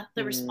saw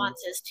the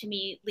responses to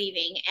me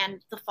leaving and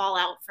the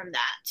fallout from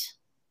that.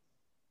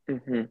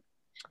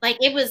 Like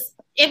it was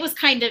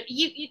kind of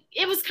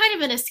it was kind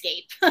of an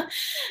escape.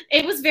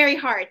 It was very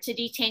hard to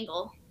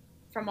detangle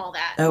from all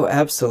that. Oh,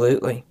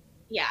 absolutely.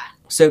 Yeah.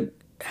 So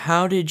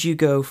how did you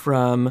go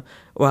from,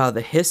 wow,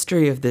 the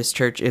history of this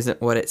church isn't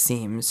what it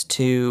seems,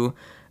 to,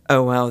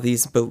 oh, wow,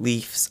 these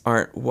beliefs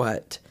aren't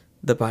what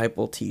the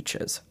Bible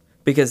teaches?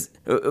 Because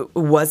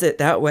was it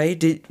that way?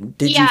 Did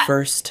you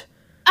first?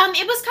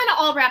 It was kind of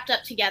all wrapped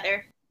up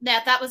together.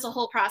 That was a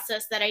whole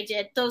process that I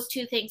did. Those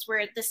two things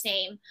were the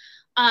same.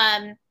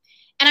 And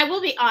I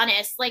will be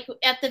honest, like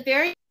at the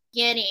very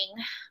beginning,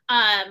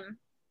 when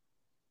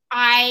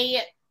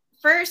I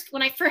first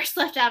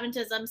left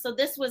Adventism, so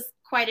this was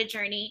quite a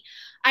journey.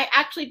 I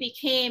actually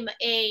became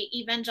a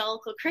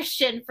evangelical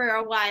Christian for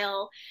a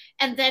while,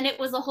 and then it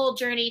was a whole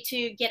journey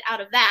to get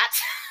out of that.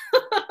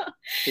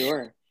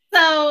 Sure.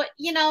 So,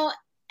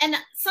 and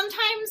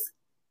sometimes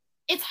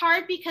it's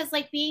hard because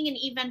like being in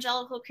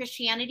evangelical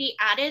Christianity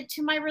added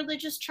to my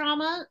religious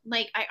trauma.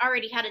 Like I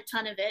already had a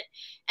ton of it,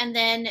 and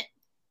then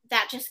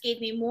that just gave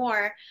me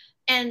more.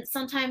 And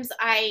sometimes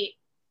I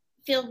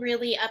feel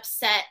really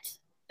upset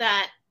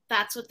that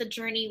that's what the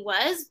journey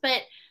was,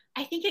 but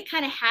I think it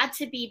kind of had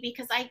to be,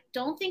 because I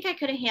don't think I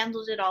could have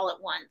handled it all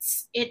at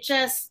once. I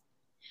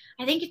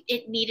think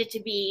it needed to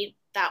be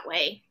that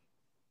way,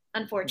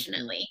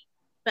 unfortunately.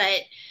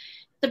 But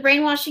the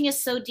brainwashing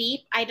is so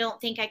deep, I don't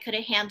think I could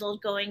have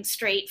handled going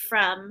straight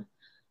from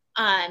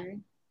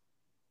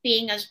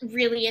being a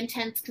really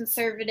intense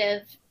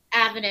conservative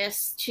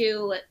Adventist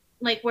to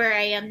like where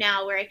I am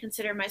now, where I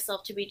consider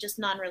myself to be just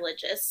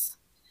non-religious.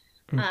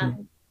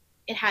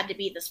 It had to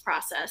be this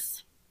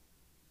process.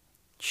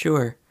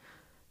 Sure.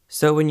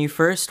 So when you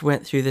first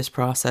went through this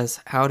process,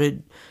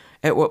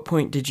 at what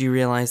point did you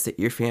realize that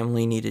your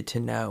family needed to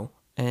know,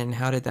 and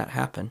how did that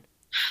happen?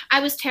 I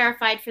was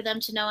terrified for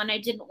them to know, and I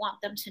didn't want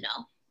them to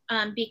know,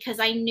 because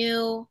I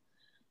knew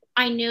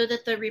that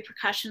the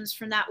repercussions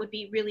from that would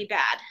be really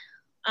bad.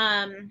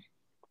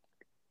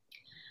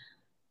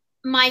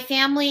 My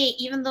family,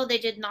 even though they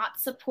did not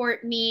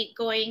support me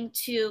going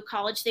to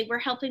college, they were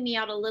helping me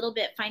out a little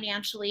bit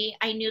financially.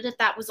 I knew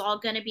that was all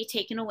going to be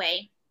taken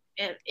away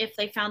if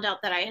they found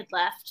out that I had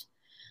left.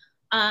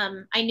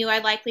 I knew I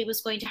likely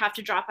was going to have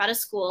to drop out of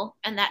school,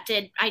 and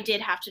I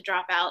did have to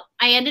drop out.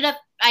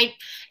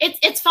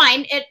 It's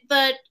fine.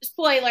 The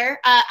spoiler,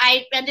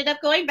 I ended up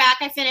going back.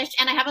 I finished,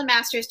 and I have a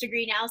master's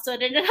degree now, so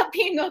it ended up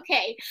being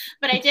okay.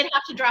 But I did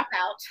have to drop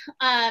out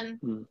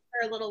for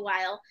a little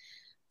while.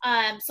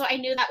 So I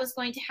knew that was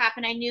going to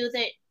happen. I knew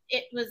that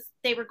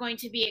they were going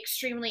to be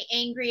extremely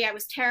angry. I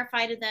was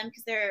terrified of them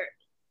because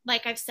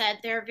like I've said,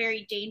 they're a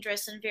very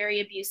dangerous and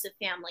very abusive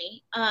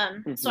family.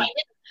 So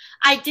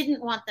I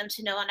didn't want them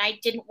to know, and I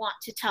didn't want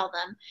to tell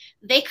them.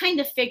 They kind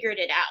of figured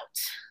it out.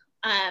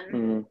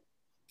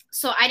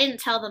 So I didn't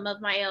tell them of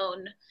my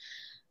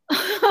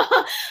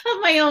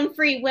own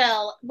free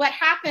will. What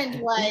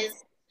happened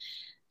was,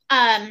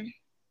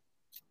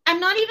 I'm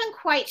not even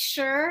quite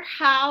sure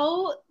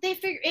how they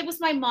figured. It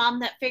was my mom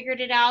that figured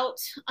it out.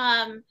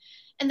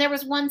 And there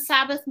was one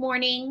Sabbath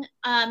morning,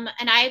 and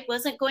I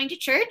wasn't going to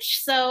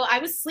church, so I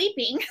was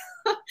sleeping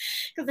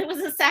because it was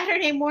a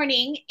Saturday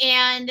morning,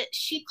 and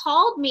she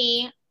called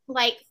me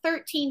like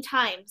 13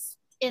 times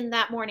in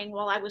that morning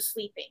while I was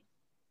sleeping.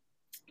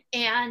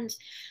 And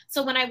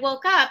so when I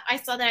woke up, I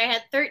saw that I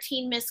had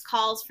 13 missed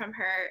calls from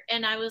her.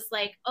 And I was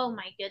like, oh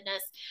my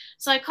goodness.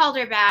 So I called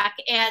her back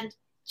and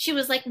she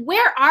was like,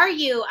 where are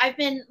you? I've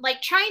been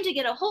like trying to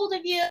get a hold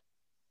of you.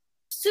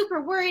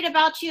 Super worried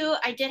about you.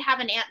 I did have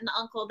an aunt and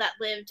uncle that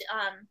lived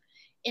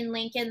in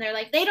Lincoln. They're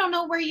like, they don't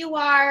know where you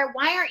are.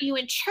 Why aren't you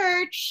in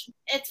church?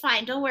 It's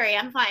fine. Don't worry.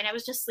 I'm fine. I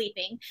was just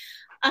sleeping.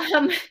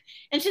 And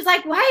she's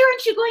like, why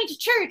aren't you going to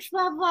church?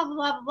 Blah, blah, blah,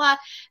 blah, blah.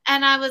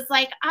 And I was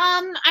like,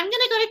 I'm going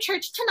to go to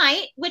church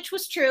tonight, which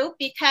was true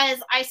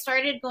because I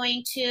started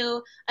going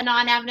to a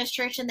non-Adventist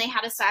church and they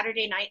had a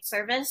Saturday night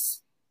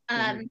service.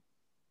 And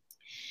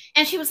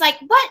she was like,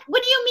 what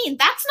do you mean?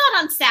 That's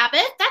not on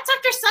Sabbath. That's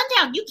after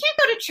sundown. You can't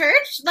go to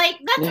church. Like,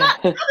 that's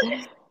not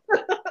Sabbath.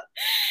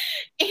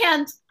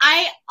 And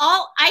I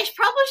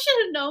probably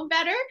should have known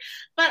better,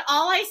 but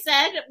all I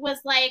said was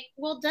like,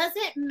 well, does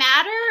it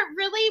matter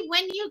really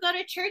when you go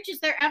to church? Is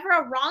there ever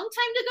a wrong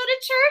time to go to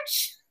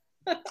church?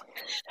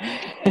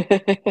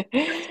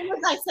 As soon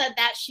as I said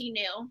that, she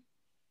knew.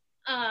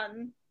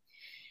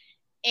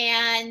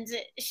 And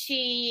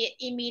she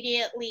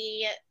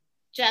immediately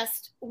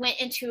just went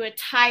into a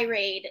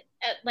tirade,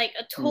 like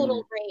a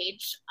total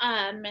rage.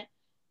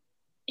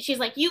 She's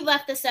like, you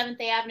left the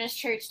Seventh-day Adventist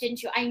church,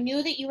 didn't you? I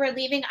knew that you were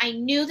leaving. I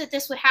knew that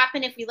this would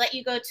happen if we let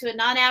you go to a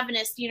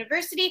non-Adventist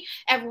university.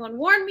 Everyone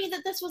warned me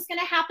that this was going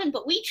to happen,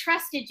 but we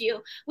trusted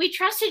you. We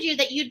trusted you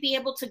that you'd be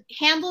able to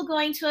handle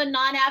going to a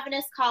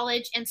non-Adventist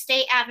college and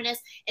stay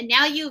Adventist. And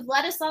now you've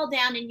let us all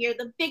down and you're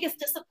the biggest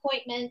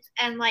disappointment.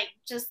 And like,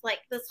 just like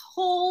this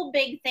whole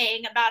big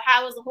thing about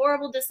how it was a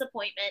horrible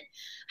disappointment,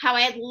 how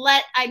I'd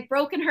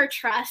broken her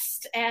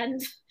trust and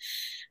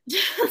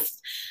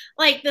just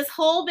like this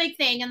whole big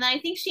thing. And then I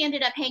think she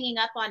ended up hanging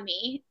up on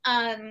me.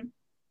 And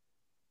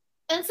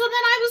so then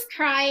I was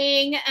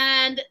crying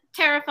and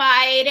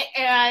terrified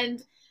and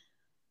it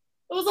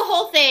was a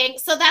whole thing.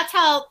 So that's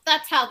how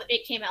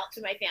it came out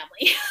to my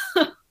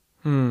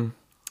family.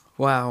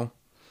 Wow.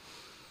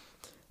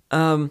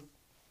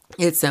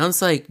 It sounds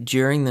like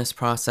during this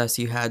process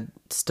you had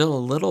still a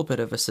little bit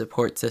of a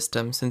support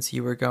system since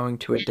you were going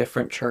to a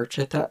different church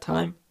at that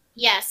time.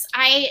 Yes,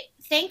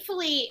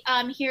 thankfully,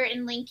 here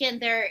in Lincoln,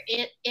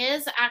 it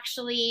is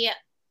actually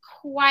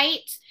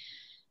quite,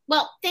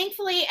 well,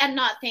 thankfully and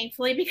not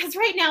thankfully, because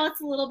right now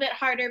it's a little bit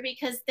harder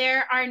because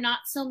there are not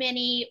so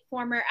many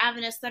former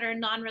Adventists that are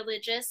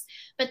non-religious,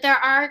 but there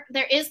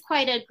is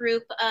quite a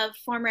group of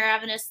former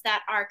Adventists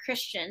that are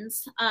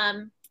Christians.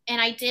 And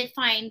I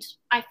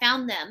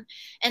found them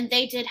and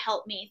they did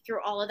help me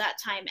through all of that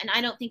time. And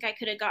I don't think I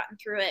could have gotten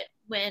through it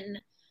when,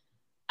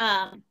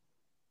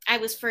 I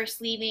was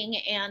first leaving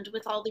and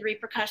with all the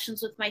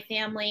repercussions with my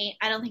family,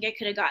 I don't think I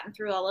could have gotten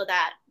through all of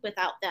that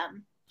without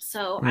them.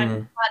 So I'm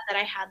glad that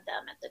I had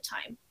them at the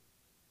time.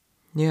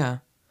 Yeah.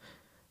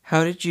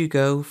 How did you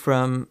go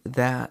from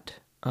that,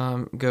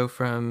 go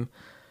from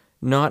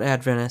not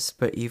Adventist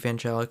but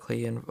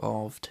evangelically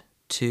involved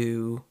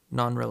to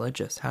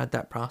non-religious? How did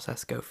that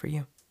process go for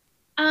you?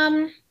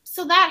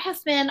 So that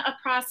has been a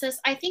process.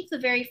 I think the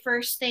very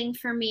first thing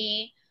for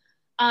me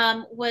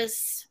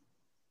was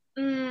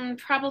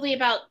probably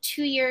about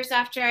 2 years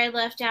after I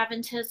left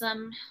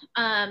Adventism,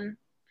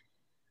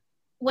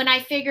 when I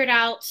figured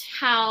out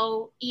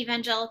how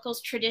evangelicals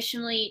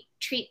traditionally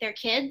treat their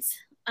kids,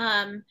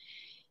 and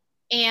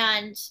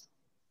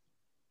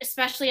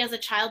especially as a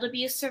child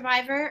abuse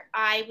survivor,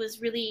 I was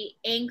really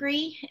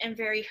angry and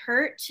very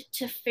hurt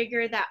to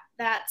figure that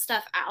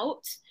stuff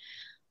out.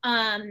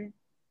 And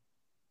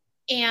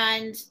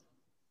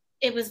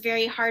it was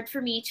very hard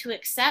for me to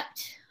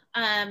accept.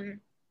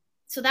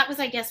 So that was,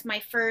 I guess,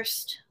 my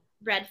first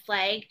red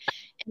flag,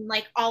 and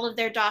like all of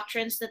their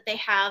doctrines that they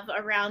have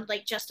around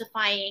like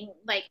justifying,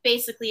 like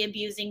basically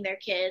abusing their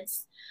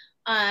kids,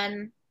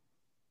 and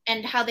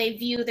how they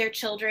view their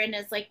children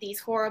as like these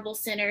horrible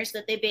sinners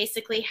that they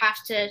basically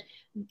have to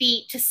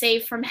beat to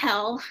save from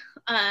hell.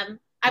 I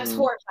was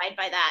horrified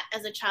by that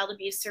as a child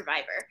abuse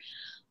survivor.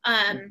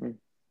 And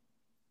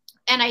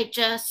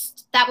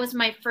that was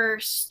my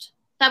first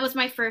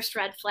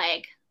red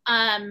flag.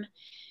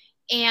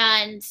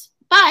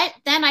 But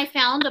then I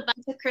found a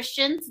bunch of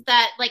Christians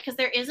that like, cause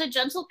there is a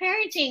gentle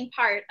parenting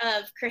part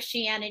of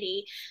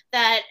Christianity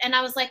and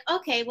I was like,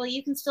 okay, well,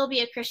 you can still be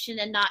a Christian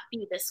and not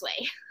be this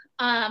way.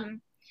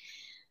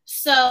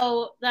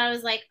 So I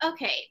was like,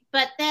 okay,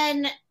 but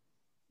then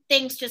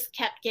things just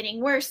kept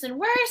getting worse and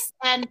worse.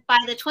 And by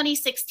the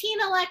 2016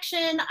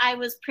 election, I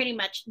was pretty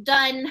much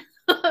done,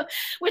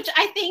 which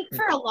I think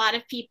for a lot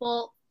of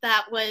people,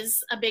 that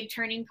was a big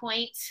turning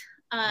point.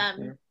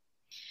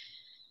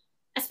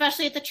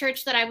 Especially at the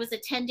church that I was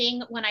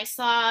attending, when I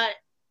saw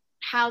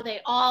how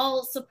they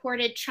all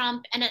supported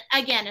Trump. And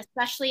again,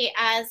 especially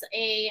as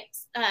a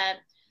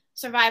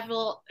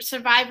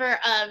survivor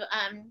of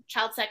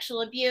child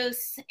sexual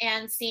abuse,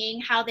 and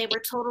seeing how they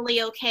were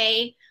totally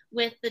okay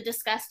with the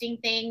disgusting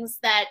things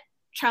that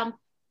Trump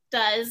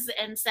does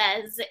and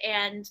says.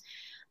 And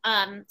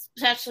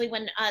especially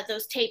when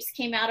those tapes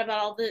came out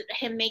about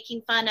him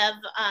making fun of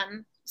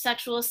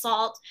sexual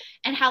assault,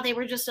 and how they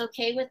were just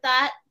okay with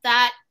that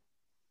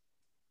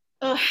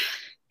ugh,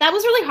 that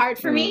was really hard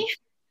for me.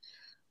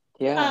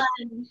 Yeah.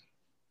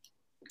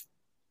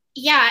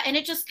 Yeah, and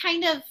it just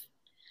kind of,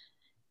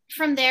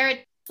 from there,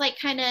 it's like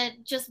kind of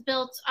just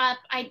built up.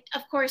 I,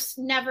 of course,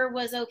 never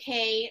was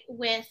okay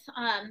with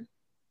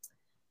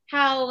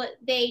how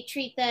they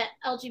treat the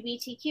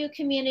LGBTQ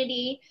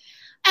community.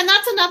 And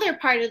that's another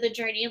part of the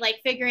journey,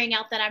 like figuring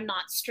out that I'm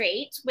not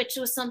straight, which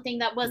was something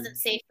that wasn't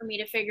safe for me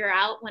to figure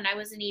out when I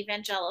was an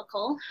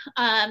evangelical.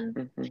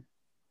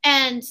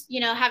 And,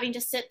 you know, having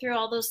to sit through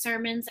all those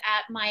sermons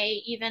at my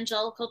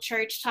evangelical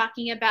church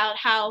talking about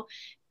how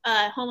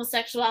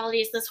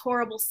homosexuality is this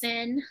horrible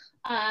sin.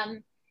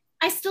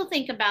 I still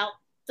think about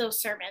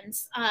those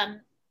sermons.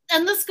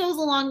 And this goes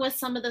along with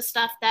some of the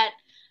stuff that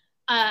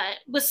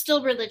was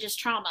still religious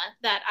trauma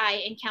that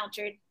I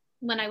encountered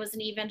when I was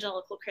an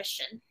evangelical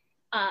Christian.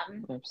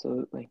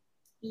 Absolutely.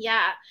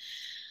 Yeah.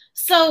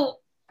 So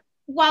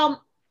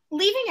while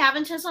leaving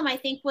Adventism, I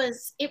think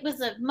it was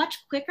a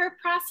much quicker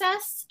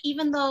process,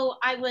 even though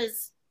I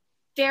was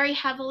very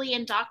heavily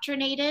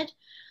indoctrinated.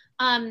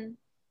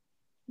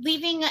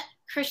 Leaving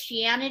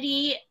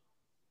Christianity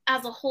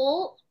as a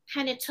whole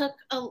kind of took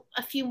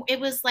a few, it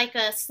was like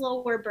a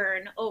slower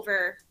burn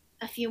over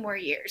a few more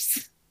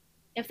years,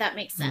 if that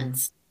makes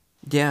sense.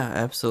 Yeah,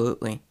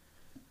 absolutely.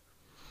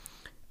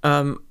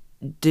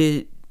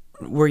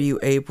 Were you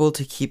able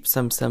to keep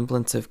some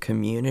semblance of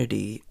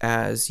community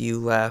as you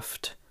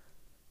left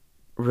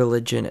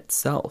religion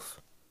itself?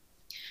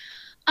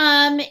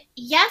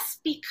 Yes,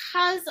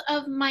 because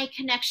of my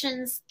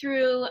connections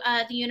through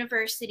the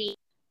university,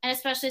 and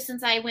especially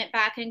since I went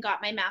back and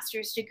got my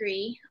master's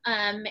degree,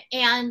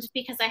 and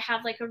because I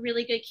have like a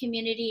really good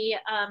community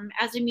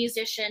as a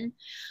musician,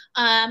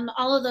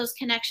 all of those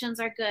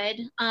connections are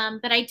good.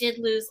 But I did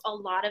lose a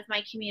lot of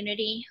my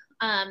community.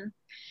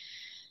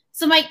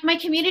 So my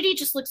community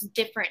just looks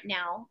different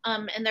now,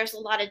 and there's a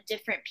lot of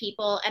different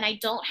people, and I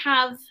don't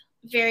have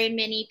very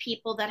many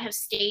people that have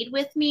stayed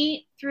with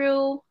me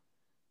through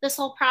this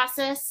whole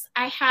process.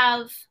 I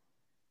have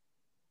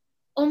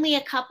only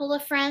a couple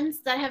of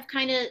friends that have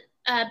kind of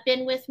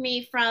been with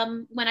me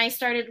from when I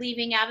started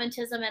leaving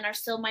Adventism and are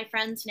still my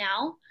friends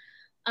now.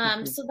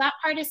 So that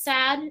part is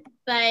sad,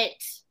 but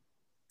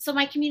so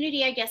my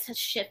community, I guess, has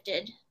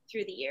shifted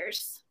through the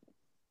years.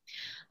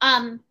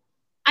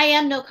 I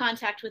am no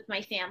contact with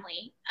my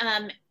family.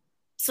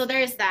 So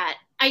there's that.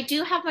 I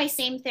do have my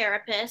same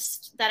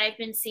therapist that I've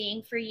been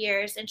seeing for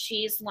years, and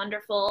she's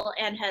wonderful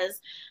and has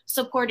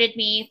supported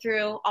me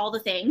through all the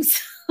things.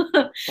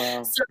 Wow,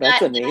 so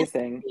that's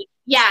amazing.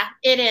 Yeah,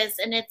 it is,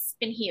 and it's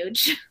been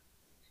huge.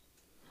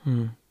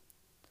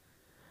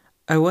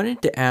 I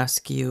wanted to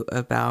ask you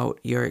about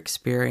your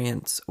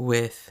experience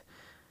with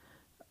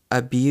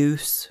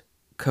abuse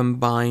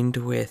combined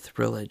with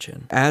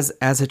religion. As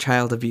a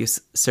child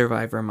abuse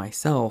survivor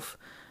myself,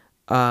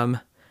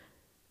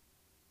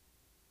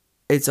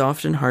 it's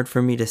often hard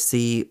for me to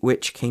see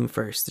which came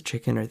first, the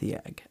chicken or the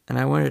egg. And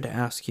I wanted to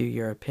ask you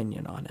your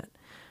opinion on it.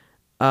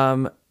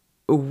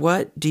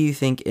 What do you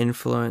think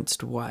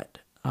influenced what?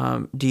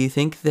 Do you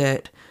think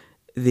that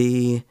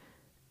the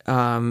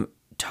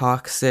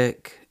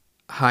toxic,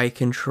 high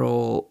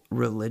control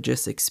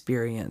religious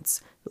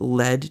experience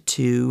led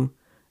to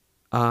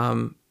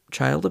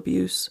child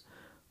abuse?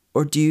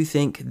 Or do you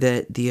think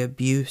that the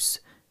abuse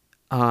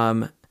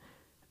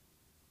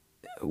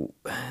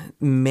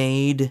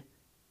made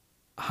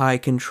high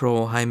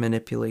control, high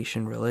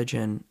manipulation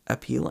religion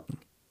appealing?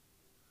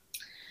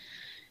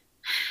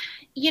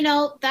 You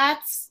know,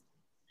 that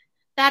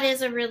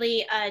is a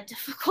really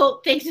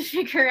difficult thing to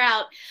figure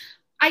out.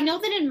 I know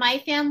that in my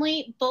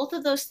family, both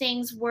of those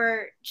things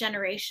were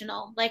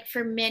generational, like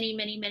for many,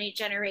 many, many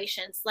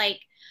generations.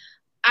 Like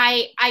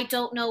I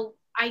don't know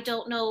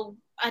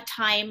a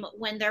time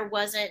when there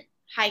wasn't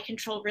high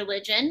control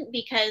religion,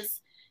 because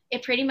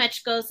it pretty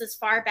much goes as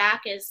far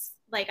back as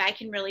like I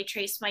can really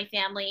trace my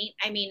family.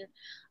 I mean,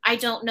 I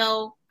don't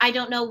know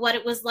what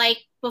it was like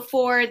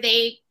before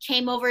they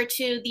came over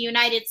to the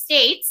United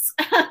States.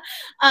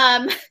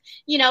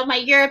 You know, my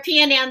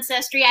European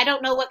ancestry, I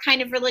don't know what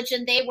kind of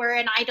religion they were,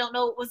 and I don't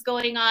know what was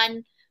going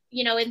on,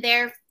 you know, in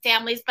their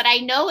families. But I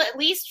know, at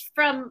least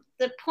from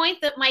the point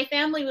that my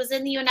family was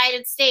in the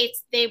United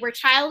States, they were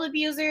child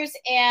abusers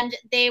and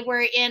they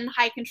were in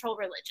high control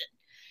religion.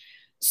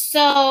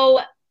 So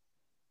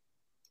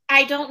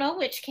I don't know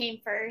which came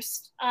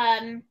first.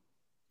 I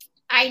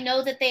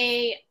know that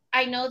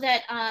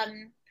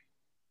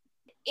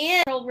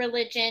in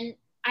religion,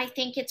 I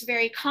think it's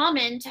very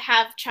common to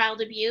have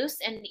child abuse,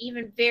 and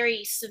even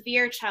very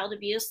severe child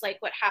abuse, like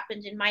what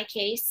happened in my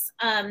case,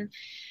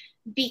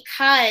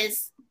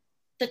 because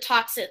the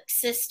toxic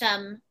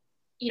system,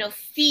 you know,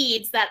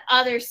 feeds that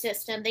other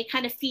system. They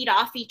kind of feed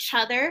off each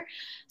other.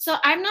 So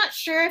I'm not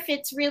sure if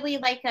it's really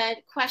like a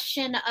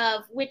question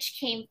of which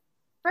came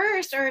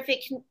first, or if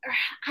it can, or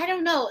I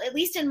don't know. At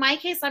least in my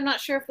case, I'm not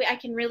sure if I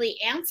can really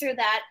answer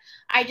that.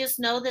 I just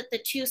know that the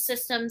two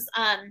systems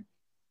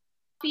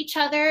each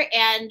other,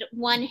 and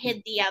one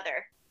hid the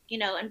other, you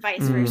know, and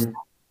vice versa.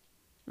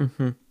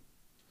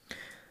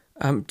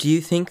 Do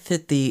you think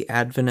that the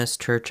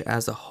Adventist church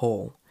as a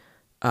whole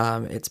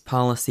its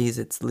policies,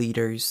 its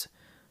leaders,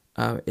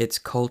 its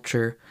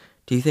culture,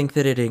 do you think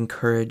that it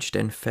encouraged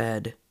and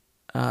fed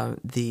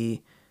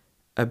the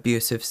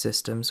abusive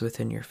systems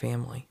within your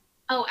family?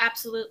 Oh,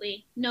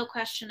 absolutely. No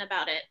question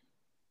about it.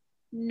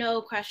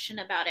 No question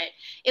about it.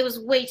 It was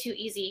way too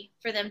easy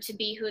for them to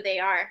be who they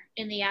are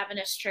in the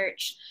Adventist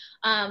church.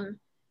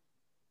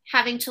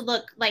 Having to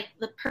look like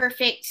the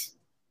perfect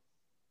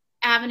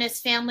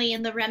Adventist family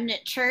in the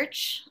remnant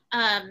church,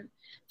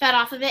 fed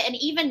off of it. And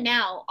even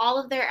now, all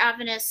of their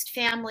Adventist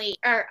family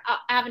or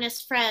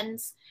Adventist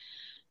friends,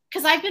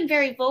 because I've been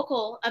very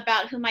vocal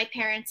about who my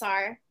parents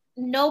are,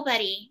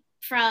 nobody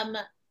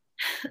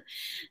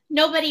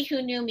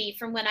who knew me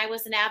from when I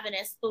was an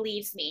Adventist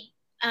believes me.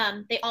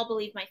 They all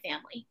believe my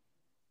family.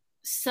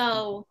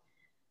 So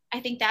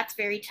I think that's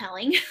very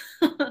telling.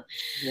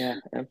 Yeah,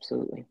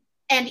 absolutely.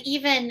 And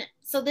even,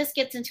 so this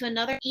gets into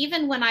another,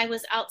 even when I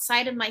was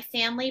outside of my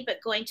family,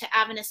 but going to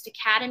Adventist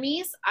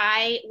academies,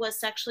 I was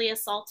sexually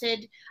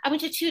assaulted. I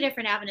went to 2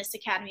 different Adventist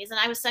academies, and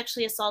I was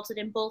sexually assaulted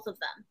in both of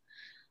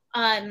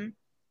them.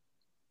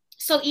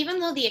 So even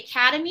though the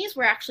academies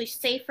were actually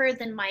safer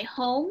than my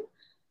home,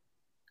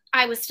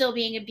 I was still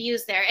being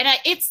abused there. And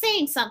it's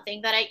saying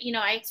something that I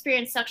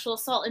experienced sexual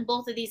assault in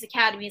both of these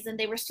academies, and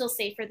they were still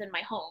safer than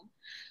my home.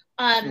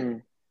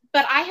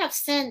 But I have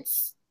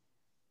since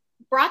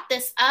brought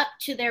this up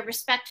to their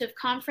respective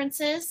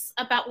conferences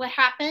about what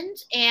happened,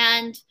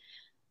 and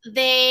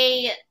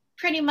they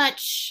pretty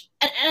much,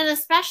 and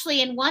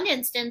especially in one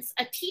instance,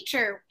 a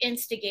teacher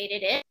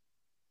instigated it.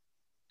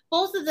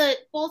 Both of the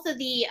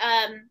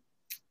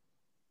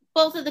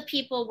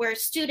people were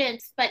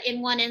students, but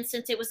in one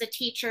instance, it was a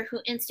teacher who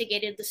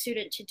instigated the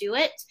student to do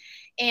it.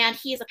 And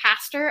he is a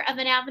pastor of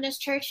an Adventist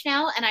church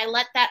now. And I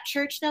let that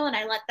church know, and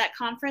I let that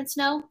conference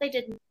know. They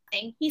did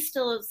nothing. He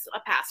still is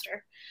a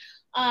pastor.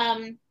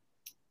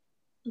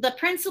 The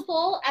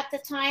principal at the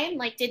time,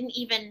 didn't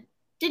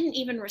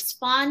even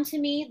respond to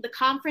me. The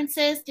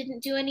conferences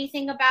didn't do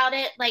anything about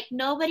it.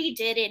 Nobody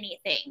did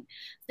anything.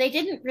 They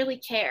didn't really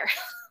care.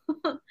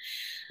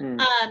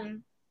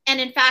 And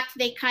in fact,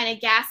 they kind of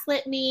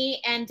gaslit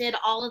me and did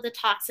all of the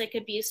toxic,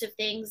 abusive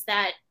things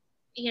that,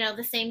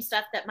 the same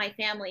stuff that my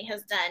family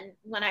has done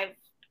when I've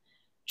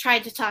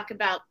tried to talk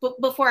about,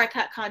 before I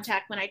cut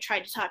contact, when I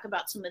tried to talk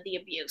about some of the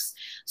abuse.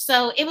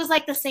 So it was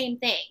like the same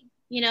thing,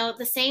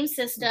 the same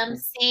system,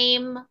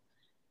 same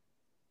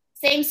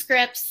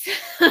scripts.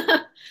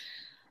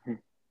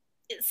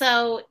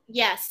 So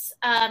yes,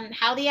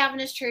 how the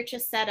Adventist church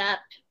is set up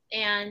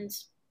and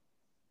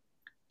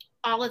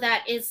all of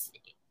that is,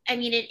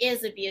 it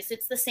is abuse.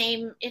 It's the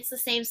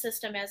same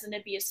system as an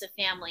abusive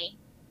family.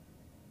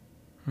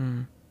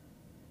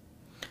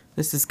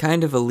 This is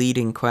kind of a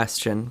leading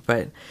question,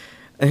 but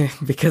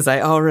because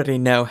I already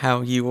know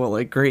how you will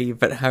agree,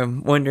 but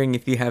I'm wondering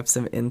if you have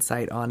some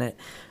insight on it.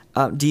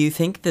 Do you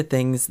think the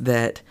things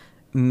that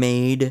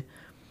made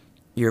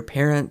your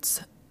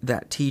parents,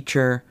 that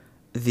teacher,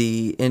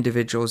 the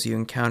individuals you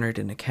encountered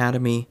in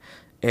academy,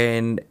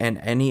 and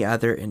any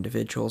other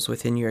individuals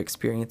within your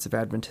experience of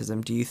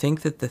Adventism, do you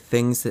think that the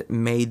things that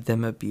made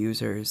them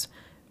abusers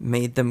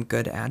made them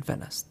good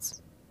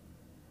Adventists?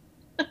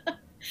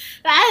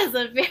 That is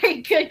a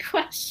very good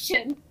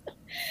question.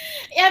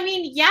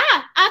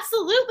 Yeah,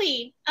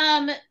 absolutely.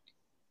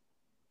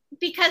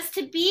 Because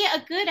to be a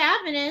good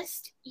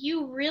Adventist,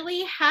 you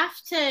really have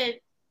to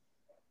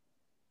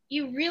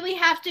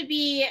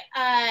be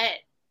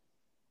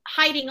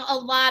hiding a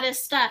lot of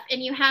stuff,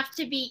 and you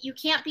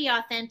can't be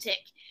authentic.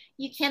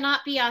 You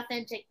cannot be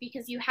authentic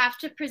because you have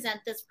to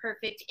present this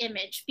perfect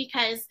image,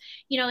 because,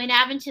 in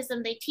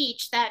Adventism, they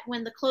teach that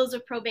when the close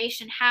of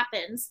probation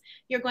happens,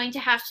 you're going to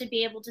have to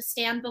be able to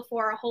stand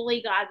before a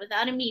holy God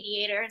without a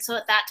mediator. And so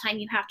at that time,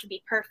 you have to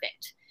be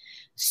perfect.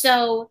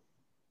 So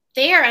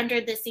they are under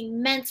this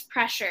immense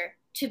pressure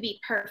to be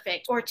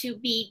perfect, or to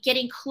be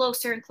getting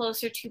closer and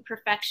closer to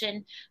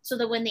perfection, so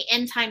that when the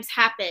end times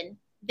happen,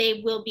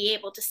 they will be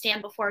able to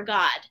stand before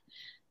God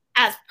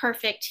as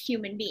perfect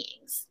human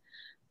beings.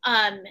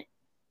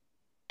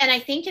 And I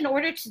think in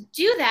order to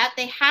do that,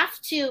 they have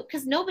to,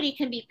 because nobody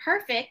can be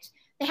perfect,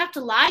 they have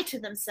to lie to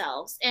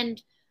themselves.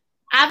 And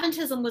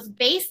Adventism was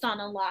based on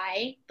a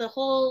lie. The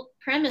whole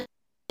premise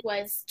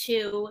was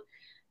to,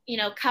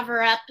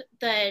 cover up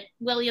the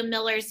William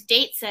Miller's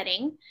date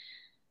setting.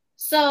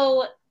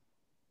 So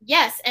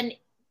yes, and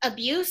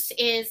abuse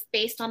is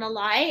based on a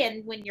lie,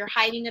 and when you're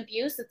hiding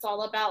abuse, it's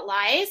all about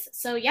lies.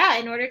 So yeah,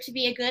 in order to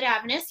be a good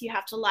Adventist, you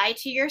have to lie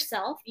to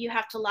yourself, you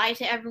have to lie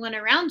to everyone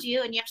around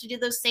you, and you have to do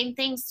those same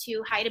things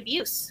to hide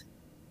abuse.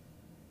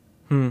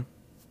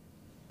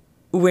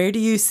 Where do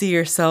you see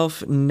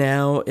yourself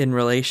now in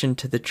relation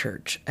to the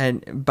church?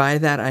 And by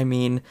that I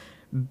mean,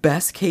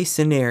 best case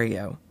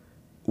scenario,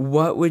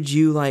 what would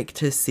you like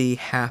to see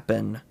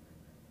happen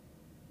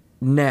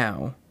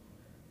now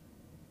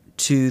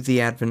to the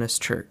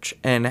Adventist church,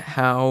 and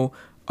how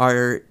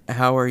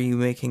are you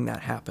making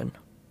that happen?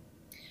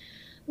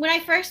 When I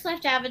first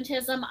left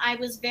Adventism, I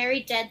was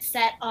very dead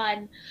set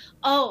on,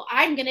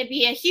 I'm going to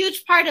be a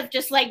huge part of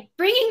just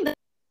bringing them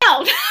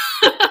out.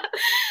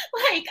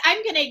 like,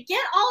 I'm going to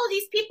get all of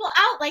these people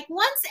out. Like,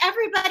 once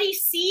everybody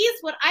sees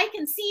what I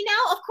can see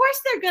now, of course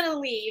they're going to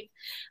leave.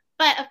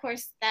 But of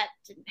course that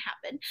didn't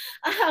happen.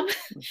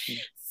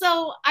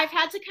 So I've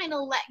had to kind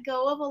of let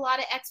go of a lot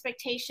of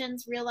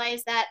expectations,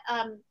 realize that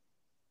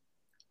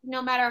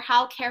no matter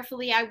how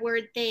carefully I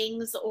word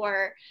things,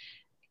 or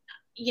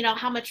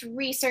how much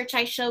research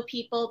I show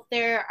people,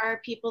 there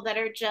are people that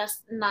are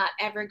just not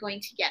ever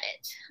going to get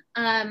it.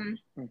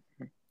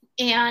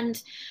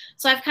 And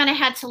so I've kind of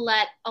had to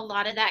let a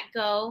lot of that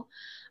go.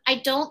 I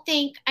know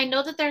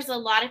that there's a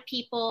lot of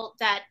people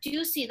that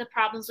do see the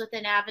problems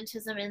within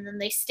Adventism, and then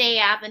they stay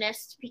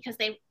Adventist because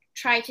they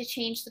try to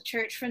change the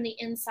church from the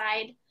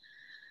inside.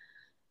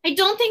 I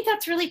don't think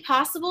that's really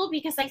possible,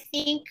 because I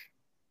think,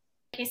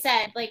 like I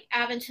said, like,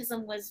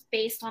 Adventism was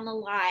based on a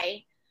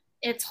lie.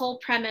 Its whole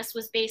premise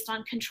was based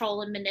on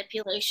control and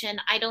manipulation.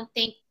 I don't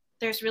think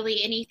there's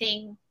really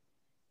anything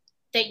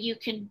that you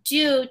can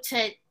do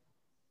to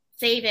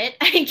save it,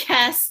 I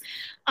guess.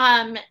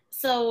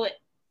 So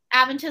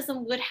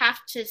Adventism would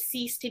have to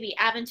cease to be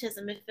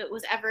Adventism if it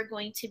was ever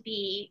going to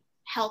be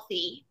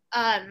healthy.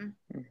 But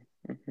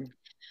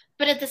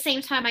at the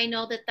same time, I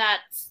know that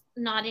that's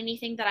not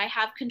anything that I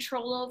have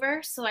control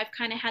over. So I've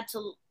kind of had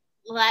to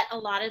let a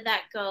lot of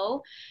that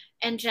go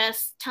and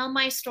just tell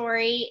my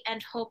story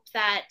and hope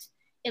that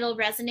it'll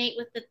resonate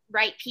with the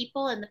right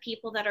people and the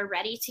people that are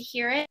ready to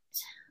hear it.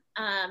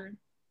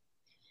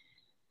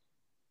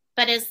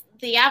 But as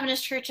the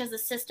Adventist Church as a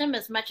system,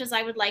 as much as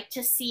I would like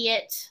to see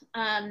it,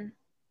 I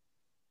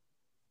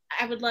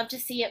would love to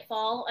see it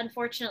fall.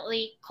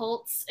 Unfortunately,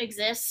 cults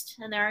exist,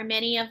 and there are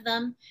many of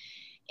them.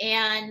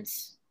 And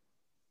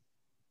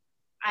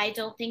I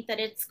don't think that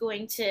it's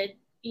going to,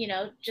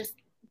 just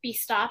be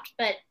stopped,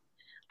 but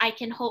I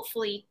can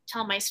hopefully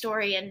tell my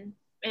story, and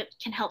it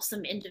can help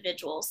some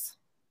individuals.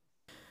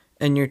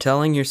 And you're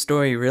telling your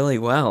story really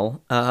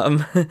well.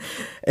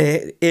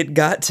 It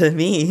got to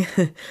me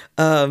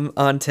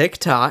on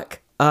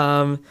TikTok.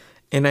 And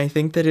I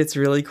think that it's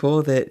really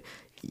cool that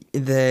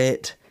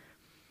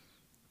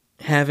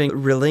having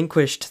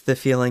relinquished the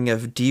feeling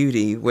of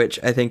duty, which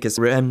I think is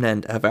a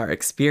remnant of our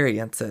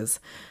experiences,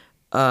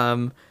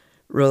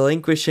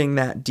 relinquishing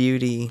that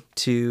duty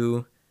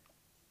to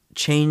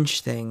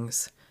change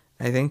things,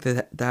 I think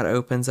that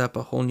opens up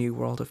a whole new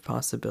world of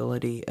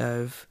possibility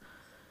of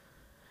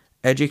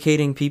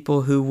educating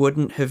people who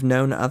wouldn't have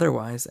known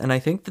otherwise. And I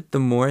think that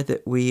the more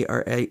that we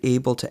are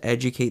able to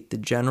educate the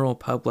general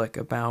public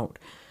about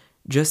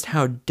just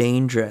how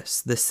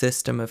dangerous the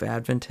system of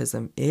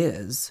Adventism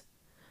is,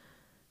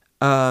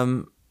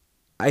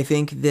 I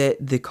think that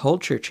the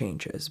culture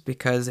changes,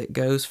 because it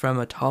goes from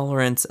a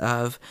tolerance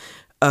of,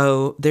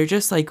 oh, they're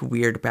just like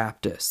weird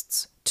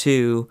Baptists,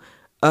 to,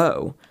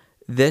 oh,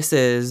 this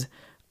is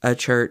a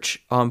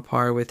church on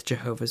par with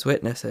Jehovah's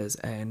Witnesses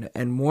and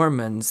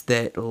Mormons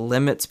that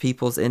limits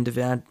people's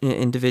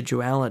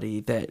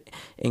individuality, that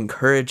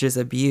encourages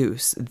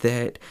abuse,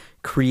 that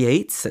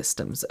creates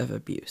systems of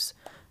abuse.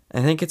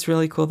 I think it's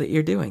really cool that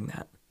you're doing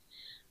that.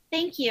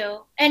 Thank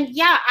you. And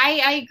yeah,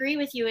 I agree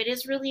with you. It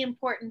is really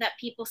important that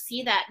people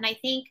see that. And I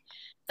think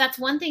that's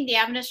one thing the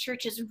Adventist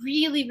Church is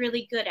really,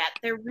 really good at.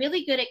 They're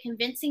really good at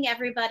convincing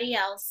everybody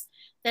else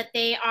that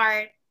they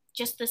are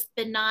just this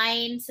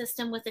benign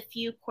system with a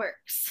few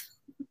quirks.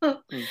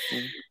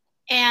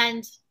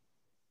 And,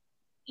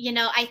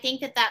 I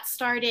think that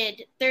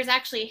started, there's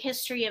actually a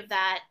history of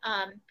that.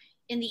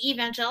 In the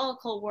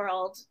evangelical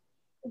world,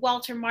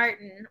 Walter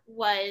Martin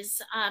was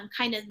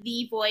kind of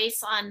the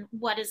voice on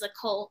what is a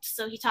cult.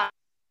 So he talked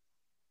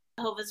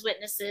Jehovah's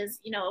Witnesses,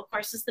 of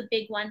course, is the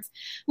big ones.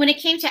 When it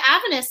came to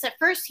Adventists, at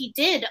first he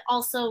did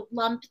also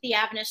lump the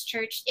Adventist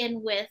Church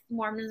in with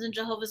Mormons and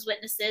Jehovah's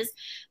Witnesses,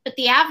 but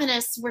the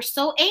Adventists were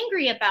so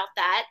angry about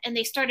that, and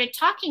they started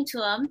talking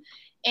to him,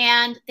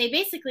 and they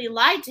basically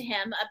lied to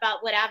him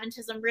about what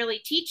Adventism really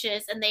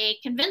teaches, and they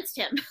convinced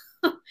him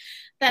that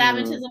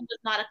Adventism was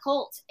not a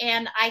cult.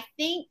 And I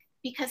think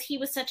because he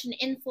was such an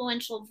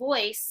influential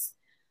voice,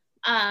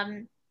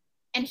 and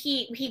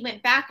he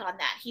went back on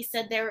that. He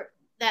said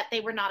that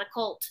they were not a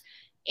cult.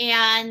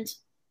 And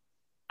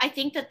I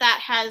think that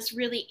has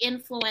really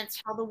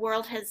influenced how the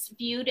world has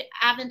viewed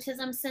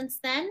Adventism since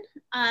then.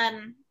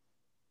 And,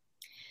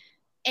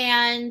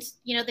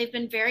 they've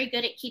been very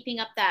good at keeping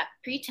up that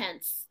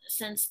pretense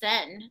since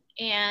then.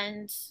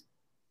 And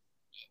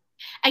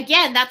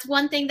again, that's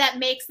one thing that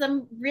makes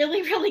them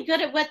really, really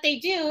good at what they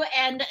do.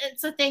 And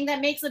it's a thing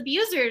that makes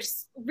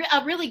abusers,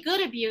 a really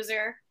good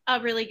abuser.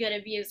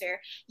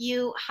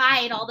 You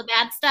hide all the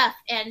bad stuff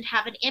and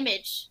have an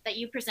image that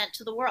you present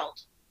to the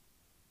world.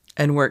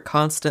 And work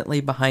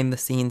constantly behind the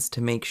scenes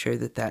to make sure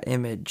that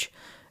image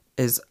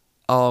is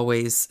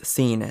always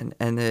seen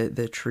and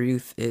the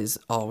truth is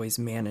always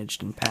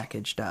managed and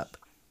packaged up.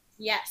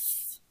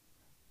 Yes.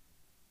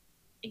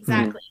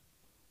 Exactly.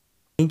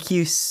 Thank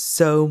you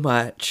so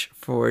much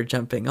for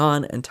jumping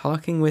on and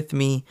talking with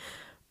me.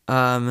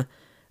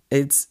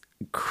 It's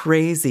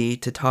crazy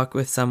to talk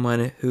with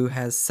someone who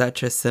has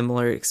such a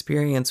similar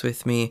experience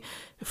with me,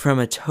 from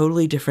a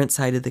totally different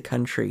side of the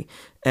country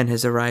and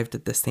has arrived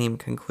at the same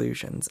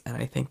conclusions. And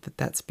I think that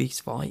that speaks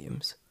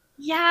volumes.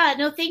 Yeah,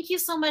 no, thank you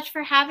so much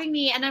for having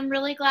me. And I'm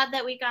really glad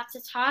that we got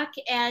to talk.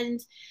 And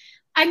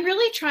I'm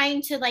really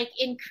trying to like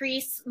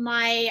increase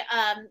my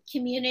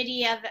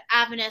community of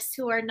Adventists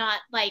who are not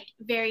like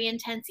very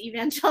intense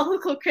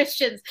evangelical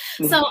Christians.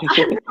 So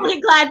I'm really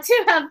glad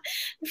to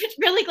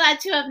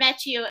have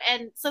met you.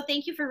 And so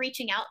thank you for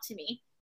reaching out to me.